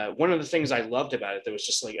one of the things I loved about it that was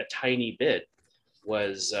just like a tiny bit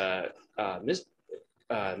was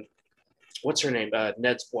what's her name?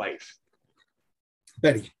 Ned's wife.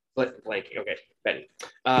 Betty. Betty.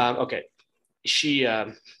 Okay. She,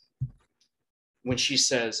 when she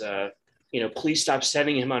says, please stop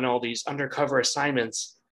sending him on all these undercover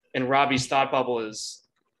assignments, and Robbie's thought bubble is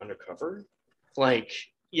undercover. Like,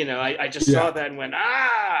 I just saw that and went,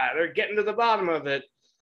 they're getting to the bottom of it.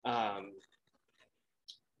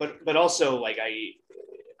 But also, like, I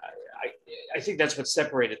think that's what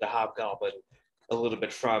separated the Hobgoblin a little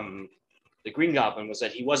bit from the Green Goblin, was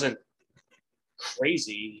that he wasn't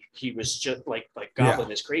crazy. He was just like Goblin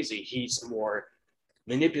is crazy. He's more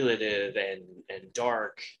manipulative and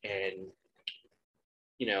dark, and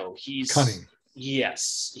he's cunning.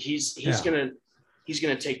 Yes, he's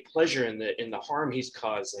gonna take pleasure in the harm he's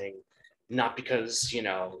causing, not because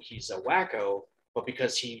he's a wacko, but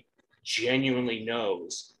because he genuinely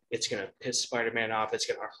knows it's gonna piss Spider-Man off. It's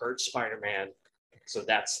gonna hurt Spider-Man. So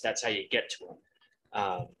that's how you get to him.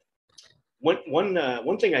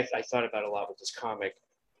 One thing I thought about a lot with this comic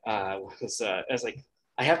was as like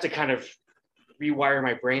I have to kind of rewire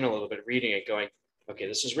my brain a little bit reading it, going, okay,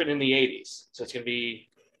 this was written in the 80s, so it's gonna be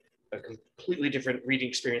a completely different reading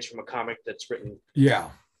experience from a comic that's written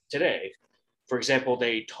today. For example,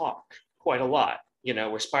 they talk quite a lot,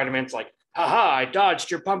 where Spider-Man's like, haha, I dodged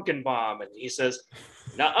your pumpkin bomb. And he says,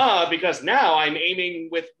 nuh-uh, because now I'm aiming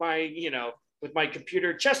with my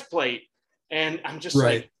computer chest plate. And I'm just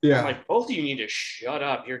I'm like, both of you need to shut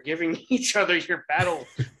up. You're giving each other your battle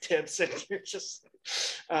tips and you're just,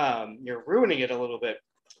 you're ruining it a little bit.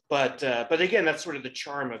 But again, that's sort of the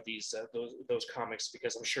charm of these those comics,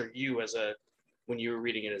 because I'm sure you when you were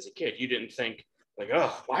reading it as a kid, you didn't think like,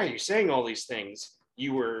 oh, why are you saying all these things?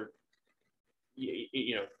 You were,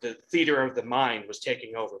 the theater of the mind was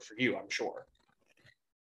taking over for you, I'm sure.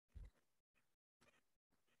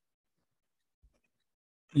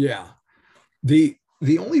 Yeah. The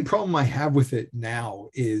only problem I have with it now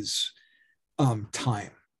is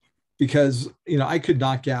time, because I could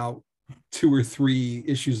knock out 2 or 3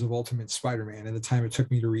 issues of Ultimate Spider-Man in the time it took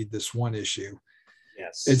me to read this one issue.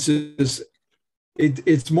 Yes. It's just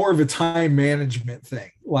it's more of a time management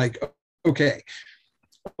thing. Like, okay,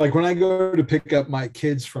 like when I go to pick up my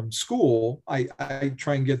kids from school, I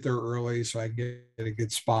try and get there early so I get a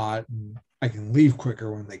good spot and I can leave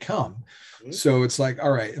quicker when they come. Mm-hmm. So it's like,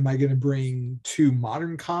 all right, am I going to bring 2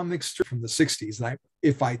 modern comics from the 60s? And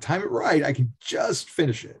if I time it right, I can just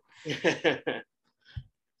finish it.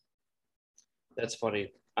 That's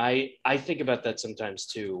funny. I think about that sometimes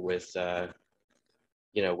too with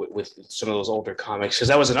with some of those older comics, because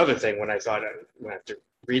that was another thing when I thought I'm gonna have to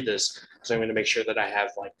read this, so I'm going to make sure that I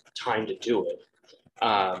have like time to do it.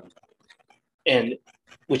 And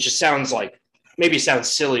which just sounds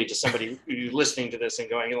silly to somebody listening to this and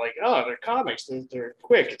going like, oh, they're comics, they're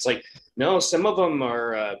quick. It's like, no, some of them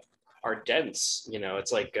are dense.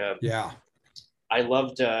 It's like I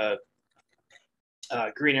loved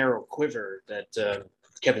Green Arrow Quiver that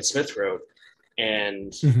Kevin Smith wrote,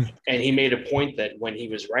 and he made a point that when he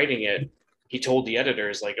was writing it, he told the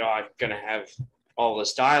editors like, oh, I'm gonna have all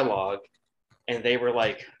this dialogue, and they were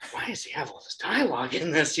like, why does he have all this dialogue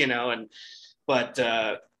in this? But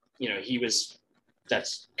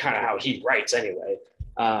that's kind of how he writes anyway.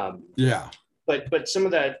 But some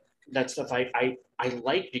of that stuff I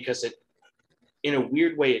like, because it, in a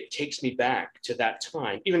weird way, it takes me back to that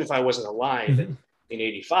time, even if I wasn't alive in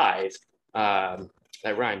 85.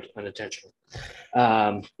 That rhymed, unintentional.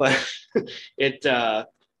 But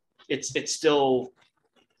it's still,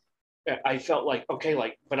 I felt like, okay,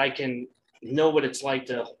 like, but I can know what it's like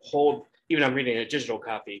to hold, even I'm reading a digital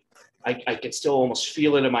copy, I can still almost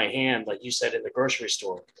feel it in my hand, like you said, in the grocery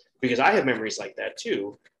store, because I have memories like that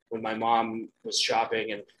too. When my mom was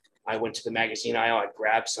shopping and I went to the magazine aisle, I'd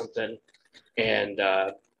grab something and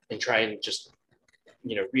try and just,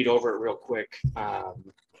 read over it real quick.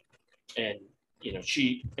 And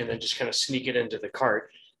then just kind of sneak it into the cart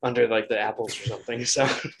under like the apples or something. So,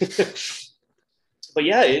 but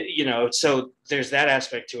yeah, so there's that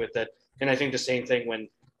aspect to it and I think the same thing when,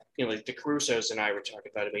 like the Carusos and I were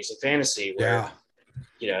talking about Amazing Fantasy, where,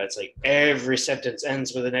 it's like every sentence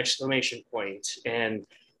ends with an exclamation point and,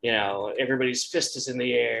 everybody's fist is in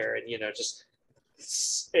the air and,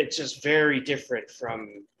 it's just very different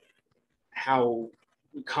from how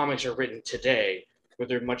comics are written today, where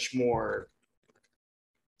they're much more,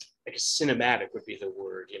 I guess cinematic would be the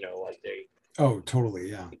word, like they. Oh,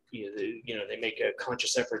 totally, yeah. They make a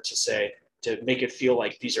conscious effort to make it feel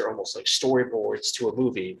like these are almost like storyboards to a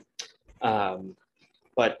movie.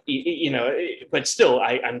 But still,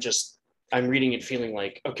 I'm reading it feeling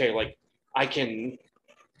like, okay, like I can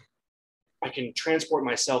transport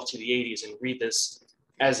myself to the 80s and read this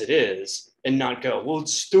as it is and not go, well,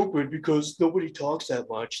 it's stupid because nobody talks that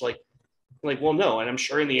much. Like, well, no. And I'm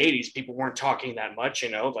sure in the 80s, people weren't talking that much,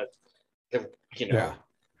 but the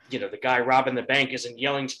guy robbing the bank isn't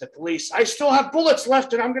yelling to the police, I still have bullets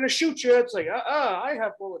left and I'm going to shoot you. It's like, I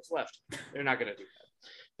have bullets left. They're not going to do that.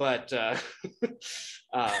 But,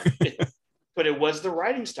 but it was the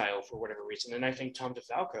writing style for whatever reason. And I think Tom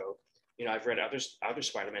DeFalco, I've read other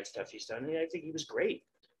Spider-Man stuff he's done, and I think he was great.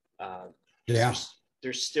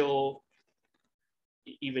 There's still,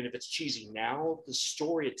 even if it's cheesy now, the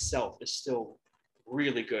story itself is still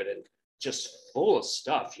really good and just full of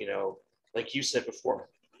stuff, like you said before,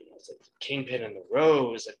 it's like Kingpin and the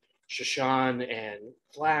Rose and Shashan and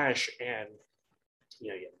Flash, and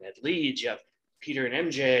you have Ned Leeds, you have Peter and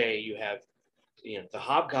MJ, you have the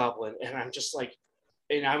Hobgoblin, and I'm just like,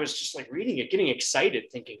 and I was just like reading it, getting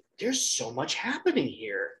excited, thinking there's so much happening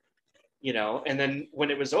here, and then when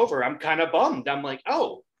it was over, I'm kind of bummed. I'm like,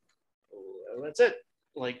 oh, that's it.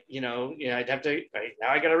 Like, now I got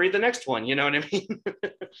to read the next one. You know what I mean?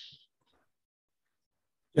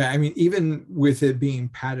 Yeah, I mean, even with it being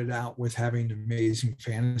padded out with having Amazing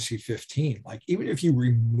Fantasy 15, like even if you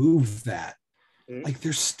remove that, like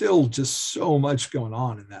there's still just so much going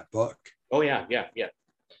on in that book. Oh yeah.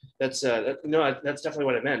 That's that's definitely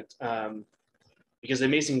what I meant. Because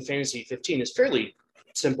Amazing Fantasy 15 is fairly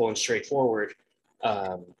simple and straightforward,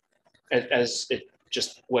 as it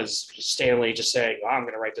just was Stanley just saying, oh, I'm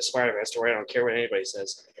going to write the Spider-Man story. I don't care what anybody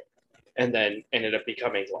says. And then ended up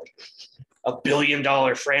becoming like $1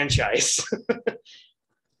 billion franchise.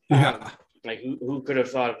 Yeah. Like who could have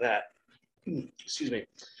thought of that? Excuse me.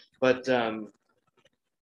 But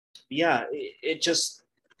yeah,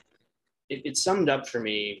 it summed up for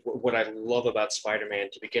me what I love about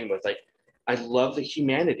Spider-Man to begin with. Like, I love the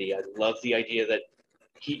humanity. I love the idea that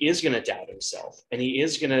he is going to doubt himself, and he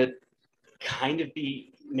is going to kind of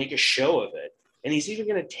make a show of it, and he's even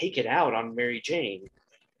going to take it out on Mary Jane,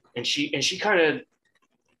 and she kind of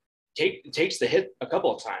takes the hit a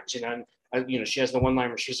couple of times, and she has the one line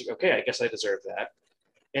where she's like, okay, I guess I deserve that,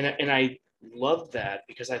 and I loved that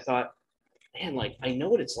because I thought, man, like, I know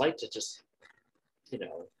what it's like to just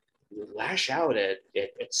lash out at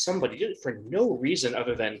somebody for no reason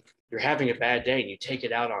other than you're having a bad day and you take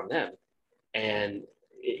it out on them, and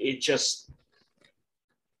it just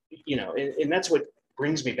and that's what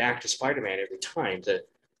brings me back to Spider-Man every time,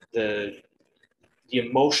 the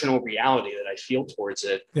emotional reality that I feel towards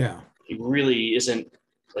it. Yeah, it really isn't,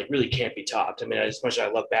 like, really can't be topped. I mean, as much as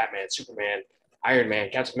I love Batman, Superman, Iron Man,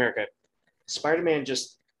 Captain America, Spider-Man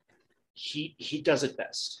just he does it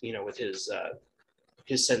best, with his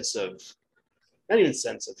sense of, not even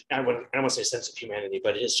sense of, I don't want to say sense of humanity,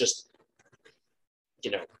 but it's just,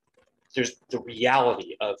 there's the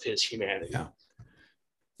reality of his humanity. Yeah.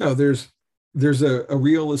 No, there's a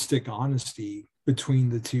realistic honesty between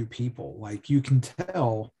the two people. Like, you can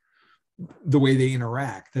tell the way they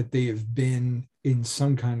interact that they have been in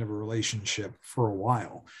some kind of a relationship for a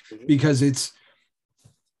while, because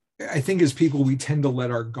I think as people, we tend to let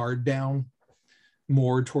our guard down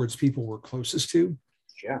more towards people we're closest to.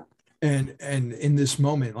 Yeah. And in this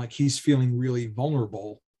moment, like, he's feeling really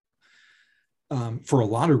vulnerable for a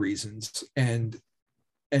lot of reasons. And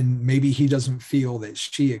maybe he doesn't feel that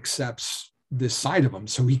she accepts this side of him.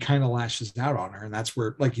 So he kind of lashes out on her. And that's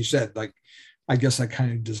where, like you said, like, I guess I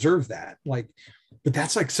kind of deserve that. Like, but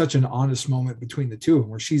that's like such an honest moment between the two of them,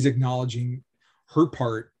 where she's acknowledging her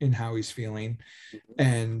part in how he's feeling.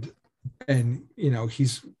 And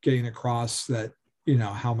he's getting across that,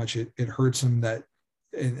 how much it hurts him, that,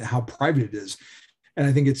 and how private it is. And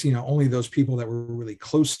I think it's, only those people that we're really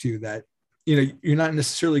close to that, you're not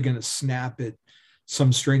necessarily going to snap at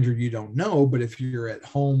some stranger you don't know, but if you're at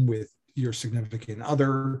home with your significant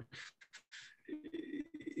other,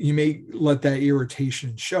 you may let that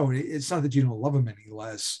irritation show. And it's not that you don't love them any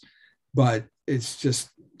less, but it's just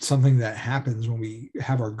something that happens when we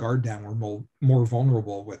have our guard down. We're more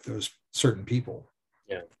vulnerable with those certain people.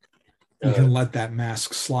 Yeah. You can let that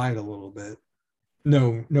mask slide a little bit.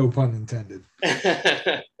 No pun intended.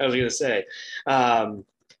 I was going to say,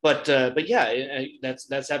 but yeah,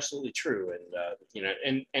 that's absolutely true.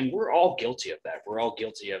 And and we're all guilty of that. We're all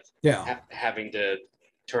guilty of having to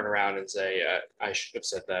turn around and say, I should have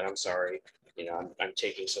said that. I'm sorry. I'm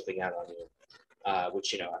taking something out on you,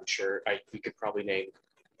 which, I'm sure we could probably name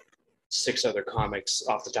 6 other comics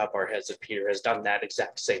off the top of our heads that Peter has done that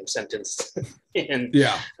exact same sentence. And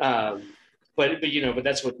but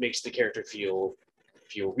that's what makes the character feel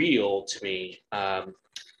real to me.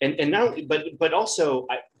 And now, but also,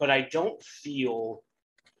 I don't feel,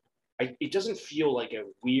 it doesn't feel like a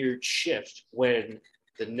weird shift when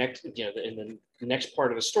the next, in the next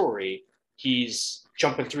part of the story, he's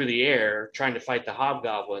jumping through the air trying to fight the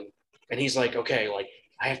Hobgoblin, and he's like, okay, like,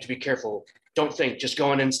 I have to be careful. Don't think, just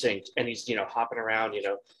go on instinct. And he's, hopping around.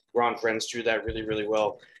 Ron Friends drew that really, really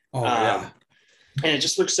well. Oh, yeah. And it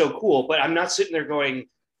just looks so cool. But I'm not sitting there going,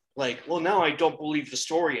 like, well, now I don't believe the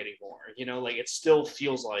story anymore. Like, it still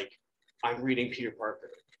feels like I'm reading Peter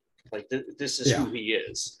Parker. Like, this is who he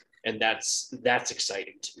is. And that's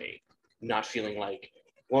exciting to me. Not feeling like,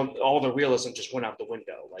 well, all the realism just went out the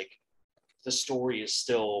window. Like, the story is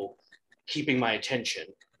still keeping my attention.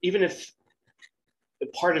 Even if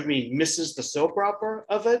part of me misses the soap opera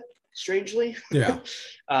of it, strangely. Yeah.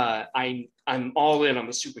 I'm all in on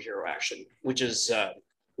the superhero action, which is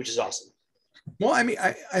awesome. Well, I mean,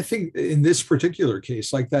 I think in this particular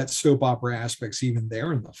case, like that soap opera aspect's even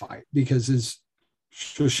there in the fight, because as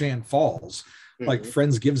Shoshan falls, like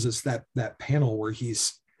Friends gives us that panel where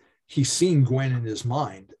he's seeing Gwen in his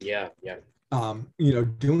mind. Yeah.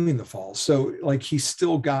 Doing the fall. So like he's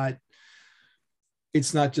still got,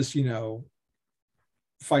 it's not just,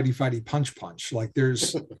 fighty punch. Like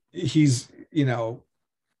he's,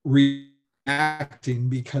 reacting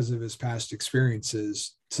because of his past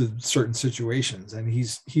experiences to certain situations. And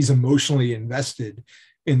he's emotionally invested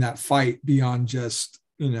in that fight beyond just,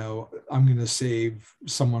 I'm going to save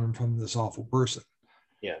someone from this awful person.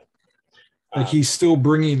 Yeah. Like he's still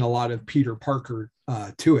bringing a lot of Peter Parker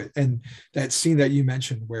to it. And that scene that you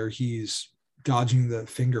mentioned where he's dodging the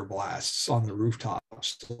finger blasts on the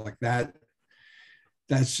rooftops, like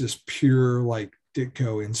that's just pure like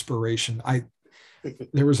Ditko inspiration.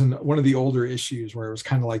 There was one of the older issues where it was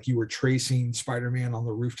kind of like you were tracing Spider-Man on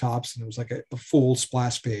the rooftops, and it was like a full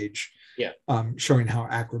splash page, showing how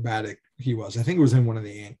acrobatic he was. I think it was in one of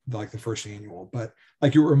the first annual, but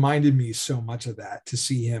like it reminded me so much of that, to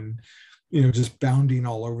see him, just bounding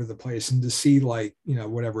all over the place, and to see like,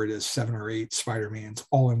 whatever it is, 7 or 8 Spider-Mans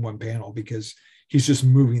all in one panel, because he's just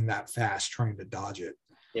moving that fast trying to dodge it.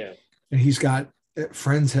 Yeah. And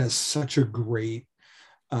Friends has such a great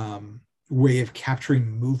way of capturing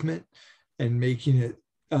movement and making it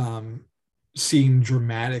seem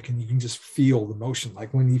dramatic, and you can just feel the motion.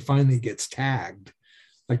 Like when he finally gets tagged,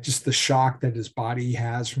 like just the shock that his body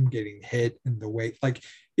has from getting hit, and the way, like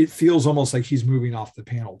it feels almost like he's moving off the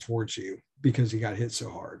panel towards you because he got hit so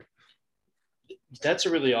hard. That's a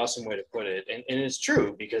really awesome way to put it. And it's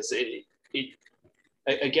true, because it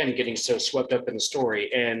again, getting so swept up in the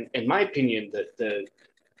story. And in my opinion,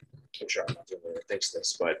 I'm sure I'm not the only one that thinks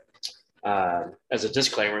this, but as a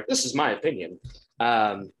disclaimer, this is my opinion.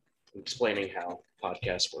 I'm explaining how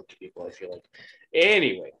podcasts work to people, I feel like.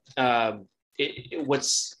 Anyway,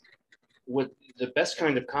 what the best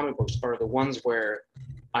kind of comic books are the ones where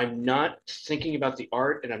I'm not thinking about the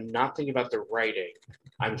art and I'm not thinking about the writing.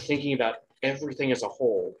 I'm thinking about everything as a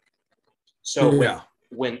whole. So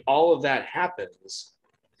when all of that happens,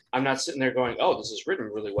 I'm not sitting there going, oh, this is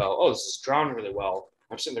written really well. Oh, this is drawn really well.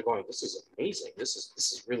 I'm sitting there going, this is amazing. This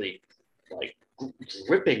is really like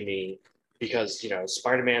gripping me, because,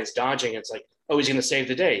 Spider-Man's dodging. It's like, oh, he's going to save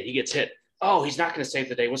the day. He gets hit. Oh, he's not going to save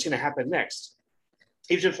the day. What's going to happen next?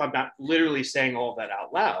 Even if I'm not literally saying all of that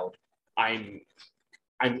out loud, I'm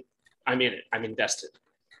in it. I'm invested.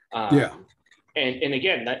 And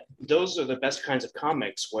again, those are the best kinds of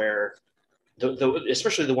comics, where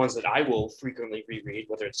especially the ones that I will frequently reread,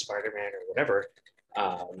 whether it's Spider-Man or whatever,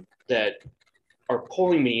 that are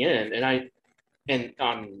pulling me in. And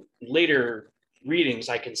on later readings,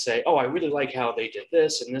 I can say, oh, I really like how they did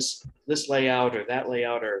this and this layout or that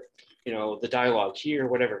layout, or, the dialogue here,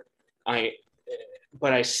 whatever.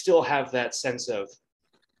 But I still have that sense of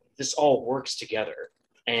this all works together.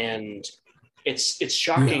 And it's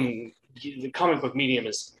shocking. The comic book medium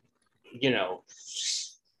is,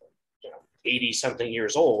 80 something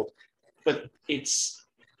years old, but it's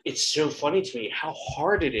so funny to me how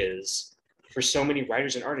hard it is for so many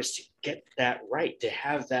writers and artists to get that right, to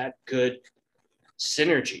have that good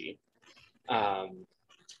synergy.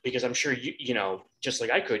 Because I'm sure just like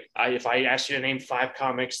I could, if I asked you to name 5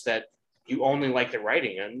 comics that you only like the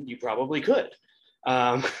writing in, you probably could.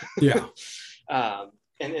 And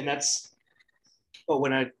that's, but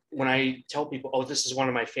when I tell people, oh, this is one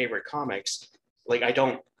of my favorite comics, like I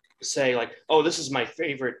don't say like, oh, this is my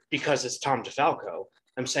favorite because it's Tom DeFalco.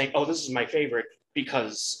 I'm saying, oh, this is my favorite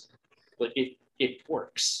because it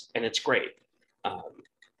works and it's great. I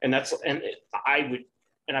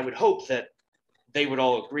would hope that they would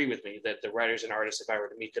all agree with me, that the writers and artists, if I were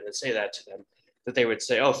to meet them and say that to them, that they would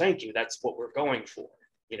say, oh, thank you. That's what we're going for.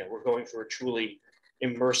 We're going for a truly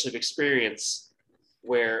immersive experience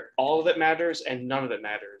where all of it matters and none of it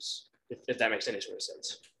matters, if that makes any sort of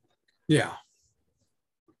sense. Yeah.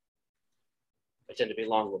 I tend to be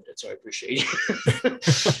long-winded, so I appreciate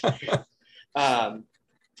it. I'm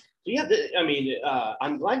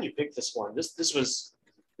glad you picked this one. This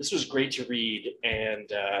was great to read,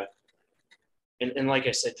 and like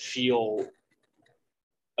I said, feel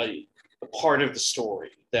a part of the story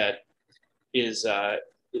that is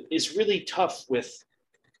really tough with,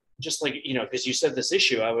 just like, because you said this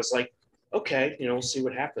issue, I was like, okay, we'll see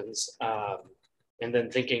what happens. And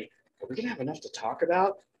then thinking, are we gonna have enough to talk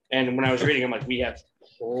about? And when I was reading, I'm like, we have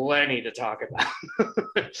plenty to talk about.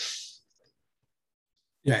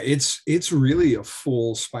 Yeah, it's really a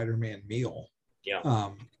full Spider-Man meal. Yeah.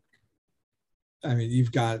 I mean,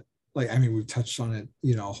 you've got we've touched on it,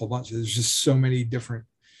 a whole bunch. There's just so many different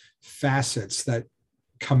facets that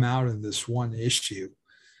come out in this one issue.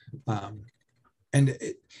 And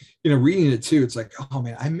reading it too, it's like, oh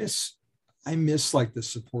man, I miss like the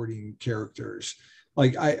supporting characters.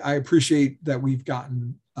 Like I appreciate that we've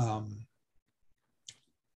gotten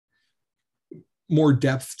more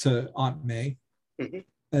depth to Aunt May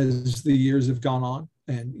as the years have gone on,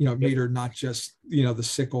 and made her not just the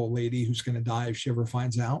sick old lady who's going to die if she ever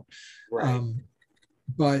finds out. Right.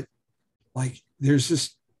 But like there's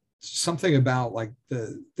just something about like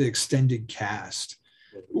the extended cast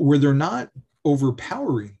where they're not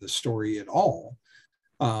overpowering the story at all,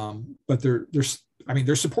 but they're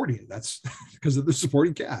supporting it. That's because of the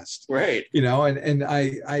supporting cast, right? And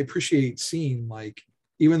I appreciate seeing, like,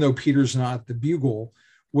 even though Peter's not at the Bugle,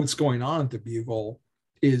 what's going on at the Bugle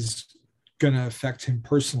is going to affect him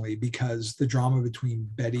personally, because the drama between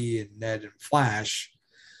Betty and Ned and Flash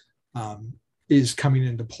is coming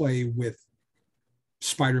into play with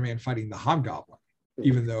Spider-Man fighting the Hobgoblin,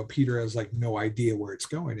 even though Peter has like no idea where it's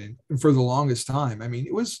going. And for the longest time, I mean,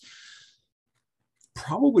 it was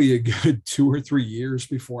probably a good 2 or 3 years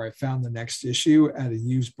before I found the next issue at a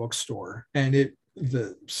used bookstore, and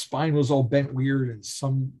the spine was all bent weird, and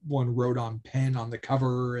someone wrote on pen on the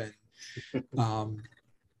cover, and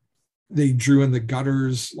they drew in the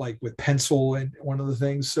gutters like with pencil and one of the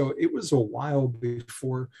things. So it was a while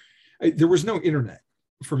before there was no internet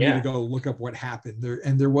for me to go look up what happened there.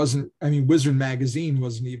 And there wasn't, Wizard Magazine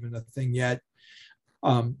wasn't even a thing yet.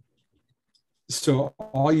 So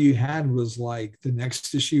all you had was like the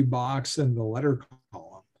next issue box and the letter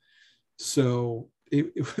column. So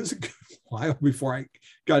it was a good while before I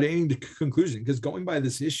got any conclusion, because going by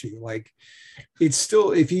this issue, like, it's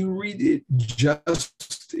still, if you read it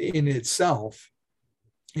just in itself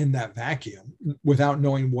in that vacuum without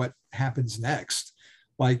knowing what happens next,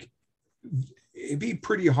 like, it'd be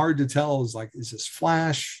pretty hard to tell, is this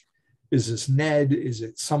Flash? Is this Ned? Is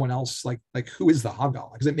it someone else? Like who is the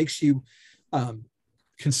Hobgoblin? Because it makes you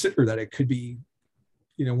consider that it could be,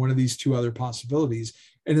 one of these two other possibilities.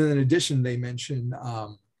 And then in addition, they mention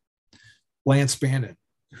Lance Bannon,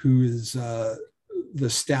 who is the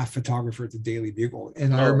staff photographer at the Daily Bugle.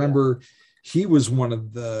 And I remember he was one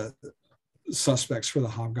of the suspects for the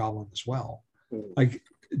Hobgoblin as well. Like,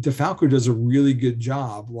 DeFalco does a really good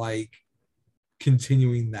job, like,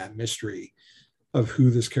 continuing that mystery of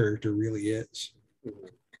who this character really is.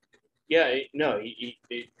 Yeah, no,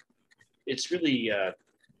 it's really,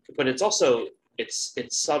 but it's also, it's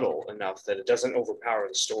subtle enough that it doesn't overpower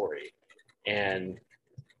the story,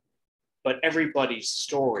 but everybody's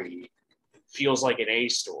story feels like an A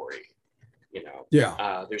story,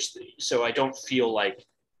 so I don't feel like,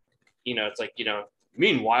 it's like,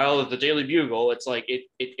 meanwhile at the Daily Bugle, it's like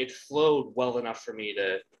it flowed well enough for me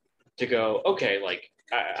to go, okay, like,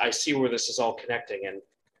 I see where this is all connecting and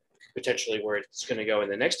potentially where it's going to go in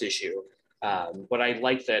the next issue. But I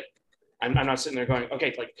like that I'm not sitting there going,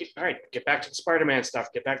 okay, like, all right, get back to the Spider-Man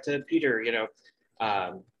stuff, get back to Peter,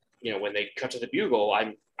 when they cut to the Bugle,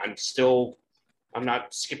 I'm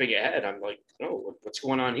not skipping ahead. I'm like, oh, what's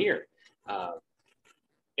going on here?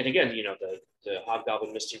 And again, the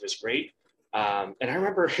Hobgoblin mystery was great. And I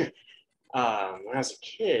remember when I was a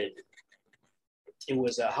kid, it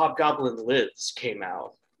was Hobgoblin Lives came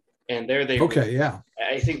out, and there they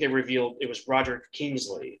I think they revealed it was Roger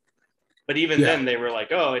Kingsley, but even then they were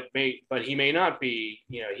like, oh, he may not be,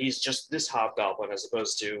 he's just this Hobgoblin, as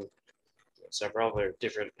opposed to several other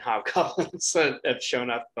different Hobgoblins that have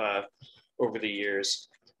shown up over the years,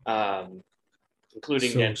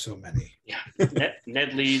 including so many.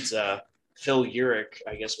 Ned Leeds, Phil Urich,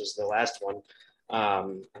 I guess, was the last one.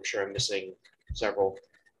 I'm sure I'm missing several,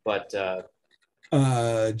 but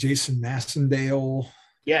Jason Massendale.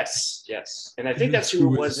 Yes, and I think that's who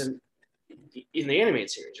was in the animated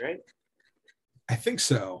series, right? I think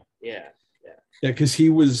so. Yeah, because he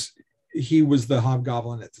was the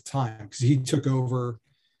Hobgoblin at the time, because he took over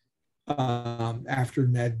after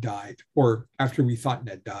Ned died, or after we thought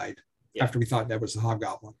Ned died, after we thought Ned was the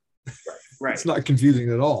Hobgoblin. Right. It's not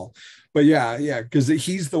confusing at all. But because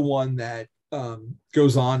he's the one that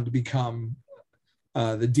goes on to become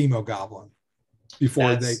the Demo Goblin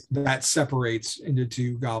before that separates into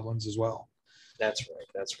two goblins as well. That's right.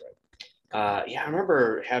 I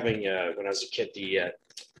remember having when I was a kid the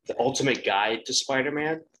Ultimate Guide to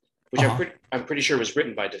Spider-Man, which I'm pretty sure was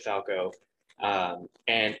written by DeFalco,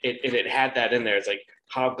 and it had that in there. It's like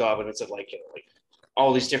Hobgoblin. It's like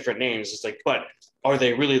all these different names. It's like, but are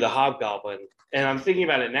they really the Hobgoblin? And I'm thinking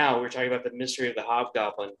about it now. We're talking about the mystery of the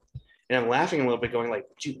Hobgoblin, and I'm laughing a little bit, going like,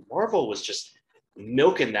 dude, Marvel was just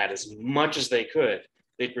milking that as much as they could.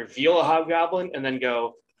 They'd reveal a hobgoblin and then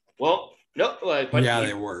go, well, no, but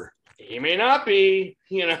they were. He may not be,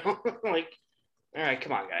 like, all right,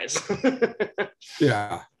 come on, guys.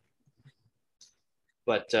 Yeah.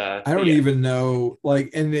 But I don't even know,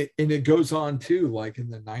 like, and it goes on too, like in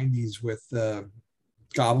the 90s with the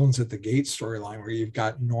Goblins at the Gate storyline, where you've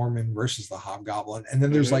got Norman versus the Hobgoblin, and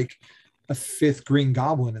then there's like a fifth Green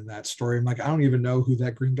Goblin in that story. I'm like, I don't even know who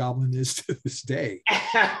that Green Goblin is to this day.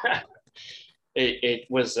 It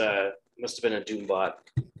was must have been a Doom bot.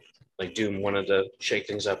 Like Doom wanted to shake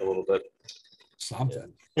things up a little bit.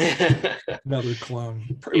 Something. Yeah. Another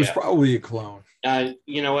clone. It was probably a clone.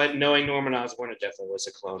 You know what? Knowing Norman Osborn, it definitely was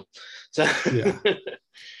a clone. So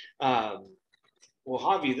yeah. Well,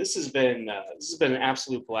 Javi, this has been an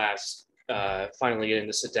absolute blast. Finally getting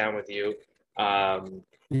to sit down with you.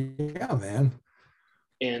 Yeah, man.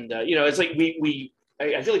 And it's like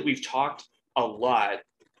I feel like we've talked a lot,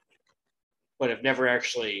 but have never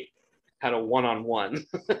actually had a one-on-one.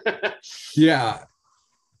 Yeah,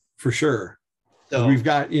 for sure. So we've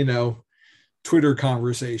got, Twitter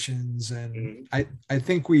conversations, and I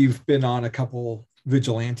think we've been on a couple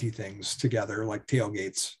vigilante things together, like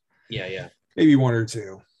tailgates. Yeah. Maybe one or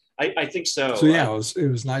two. I think so. So yeah,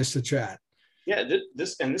 it was nice to chat. Yeah,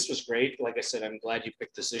 this was great. Like I said, I'm glad you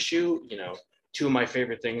picked this issue. Two of my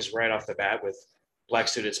favorite things right off the bat with black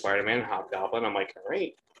suited Spider-Man, Hobgoblin. I'm like, all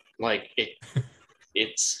right, like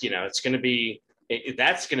it's going to be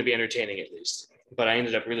that's going to be entertaining at least. But I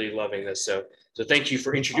ended up really loving this. So thank you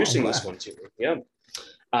for introducing this one to me. Yeah.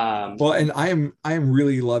 Well, and I am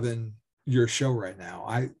really loving your show right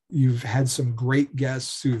now. You've had some great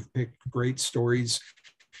guests who've picked great stories,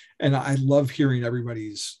 and I love hearing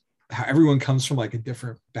how everyone comes from like a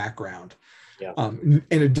different background. Yeah. And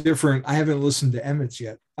a different. I haven't listened to Emmett's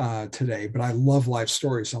yet today, but I love life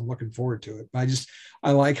stories, so I'm looking forward to it. But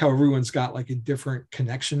I like how everyone's got like a different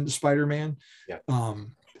connection to Spider-Man. Yeah.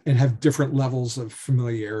 And have different levels of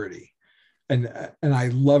familiarity. And I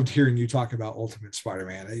loved hearing you talk about Ultimate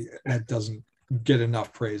Spider-Man. That doesn't get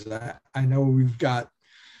enough praise. I know we've got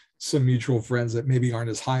some mutual friends that maybe aren't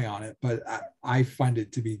as high on it, but I find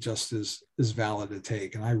it to be just as valid a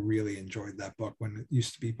take. And I really enjoyed that book when it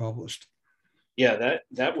used to be published. Yeah,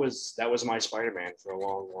 that was my Spider-Man for a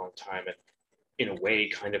long, long time. And in a way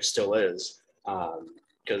kind of still is.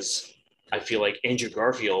 Because I feel like Andrew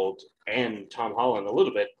Garfield and Tom Holland a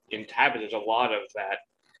little bit inhabited a lot of that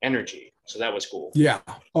energy. So that was cool. Yeah.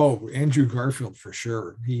 Oh, Andrew Garfield for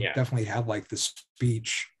sure. He definitely had like the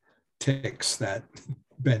speech tics that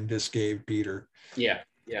Bendis gave Peter. Yeah.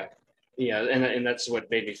 And that's what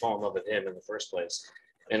made me fall in love with him in the first place.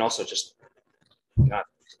 And also just, God,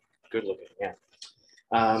 good looking. Yeah.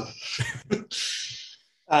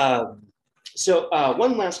 So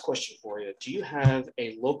one last question for you. Do you have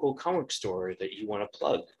a local comic store that you want to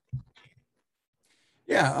plug?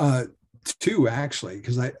 Yeah, two actually,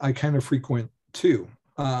 because I kind of frequent two.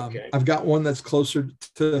 Okay. I've got one that's closer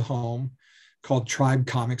to home called Tribe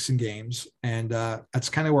Comics and Games. And that's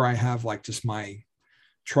kind of where I have like just my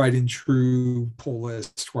tried and true pull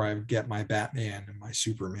list where I get my Batman and my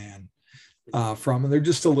Superman from. And they're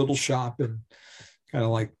just a little shop in kind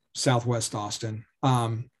of like Southwest Austin.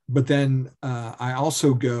 But then I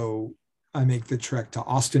also I make the trek to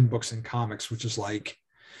Austin Books and Comics, which is like,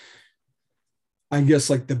 I guess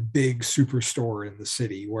like the big superstore in the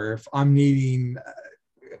city, where if I'm needing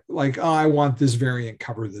I want this variant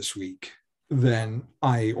cover this week, then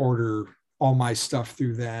I order all my stuff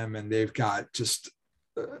through them, and they've got just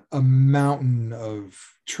a mountain of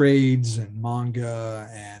trades and manga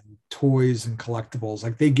and toys and collectibles.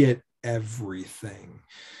 Like they get everything.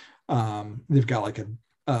 They've got like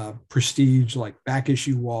a prestige like back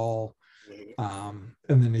issue wall, and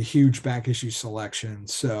then a huge back issue selection.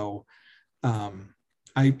 So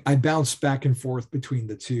I bounce back and forth between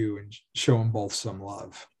the two and show them both some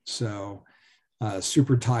love. So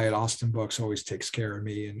Super Ty at Austin Books always takes care of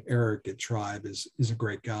me, and Eric at Tribe is a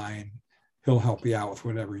great guy, and he'll help you out with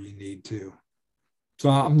whatever you need to. So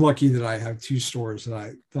I'm lucky that I have two stores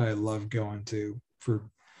that I love going to for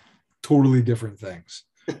totally different things.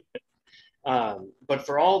 But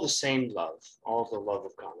for all the same love, all the love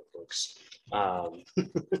of comic books.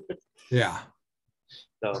 Yeah.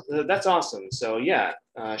 So that's awesome. So yeah,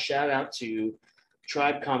 shout out to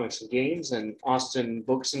Tribe Comics and Games and Austin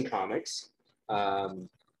Books and Comics.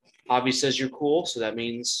 Javi says you're cool, so that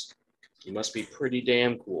means you must be pretty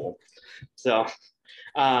damn cool. So,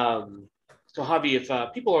 Javi,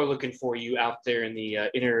 if people are looking for you out there in the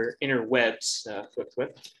interwebs,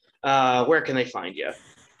 where can they find you?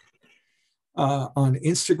 On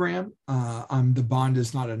Instagram, I'm The Bond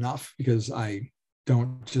Is Not Enough, because I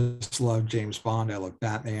don't just love James Bond. I love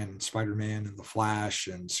Batman and Spider-Man and The Flash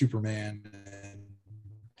and Superman and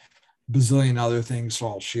bazillion other things. So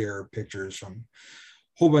I'll share pictures from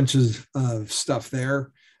whole bunches of stuff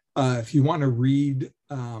there. If you want to read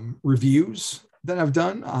reviews that I've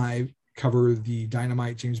done, I cover the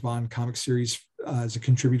Dynamite James Bond comic series as a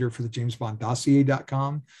contributor for the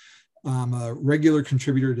JamesBondDossier.com. I'm a regular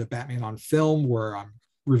contributor to Batman on Film, where I'm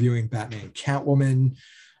reviewing Batman Catwoman,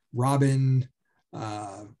 Robin,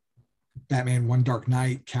 Batman One Dark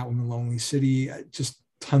Knight, Catwoman Lonely City, just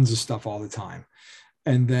tons of stuff all the time.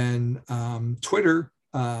 And then Twitter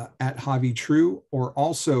at Javi True, or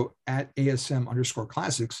also at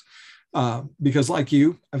ASM_classics, because like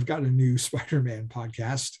you, I've got a new Spider-Man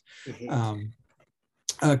podcast.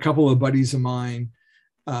 A couple of buddies of mine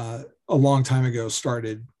a long time ago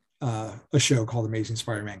started a show called Amazing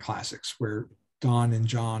Spider-Man Classics, where Don and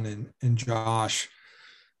John and Josh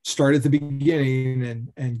started at the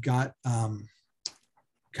beginning and got I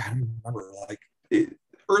don't remember, like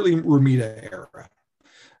early Romita era.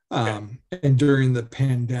 And during the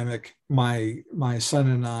pandemic, my son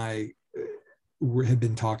and I had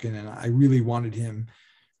been talking, and I really wanted him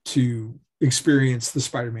to experience the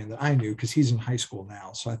Spider-Man that I knew, because he's in high school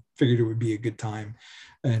now. So I figured it would be a good time.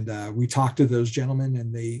 And we talked to those gentlemen,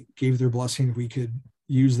 and they gave their blessing if we could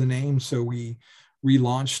use the name. So we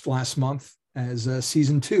relaunched last month as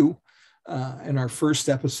season 2. And our first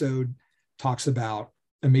episode talks about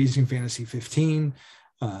Amazing Fantasy 15,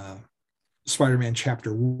 Spider-Man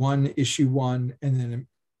Chapter 1, Issue 1, and then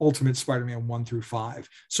Ultimate Spider-Man 1 through 5.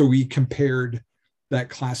 So we compared that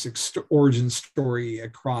classic origin story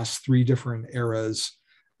across 3 different eras,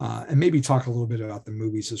 and maybe talk a little bit about the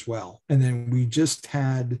movies as well. And then we just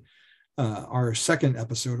had our second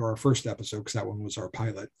episode, or our first episode, because that one was our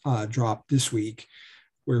pilot, drop this week,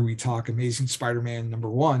 where we talk Amazing Spider-Man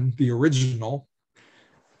 #1, the original,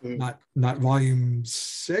 not volume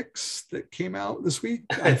 6 that came out this week.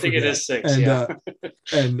 I think it is 6, and, yeah.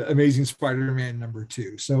 And Amazing Spider-Man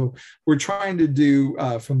 #2. So we're trying to do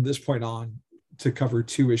from this point on to cover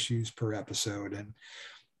 2 issues per episode.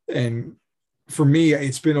 And for me,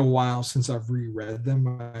 it's been a while since I've reread them.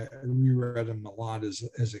 I reread them a lot as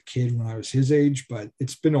a kid when I was his age, but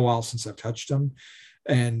it's been a while since I've touched them.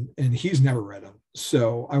 And he's never read them.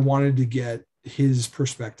 So I wanted to get his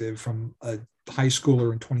perspective from a high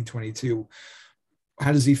schooler in 2022.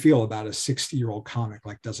 How does he feel about a 60-year-old comic?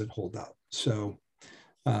 Like, does it hold up? So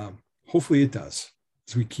hopefully it does,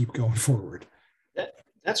 as we keep going forward.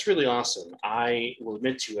 That's really awesome. I will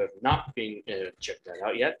admit to have not been checked that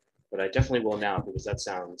out yet, but I definitely will now, because that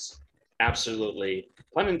sounds absolutely,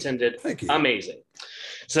 pun intended, amazing.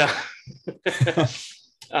 So,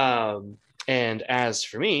 and as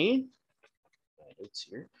for me, it's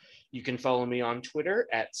here. You can follow me on Twitter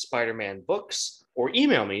at Spider-Man Books, or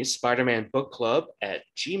email me,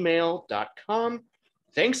 spidermanbookclub@gmail.com.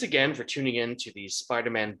 Thanks again for tuning in to the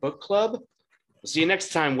Spider-Man Book Club. We'll see you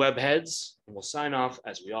next time, webheads, and we'll sign off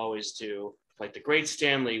as we always do, like the great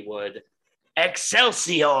Stanley would.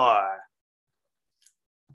 Excelsior!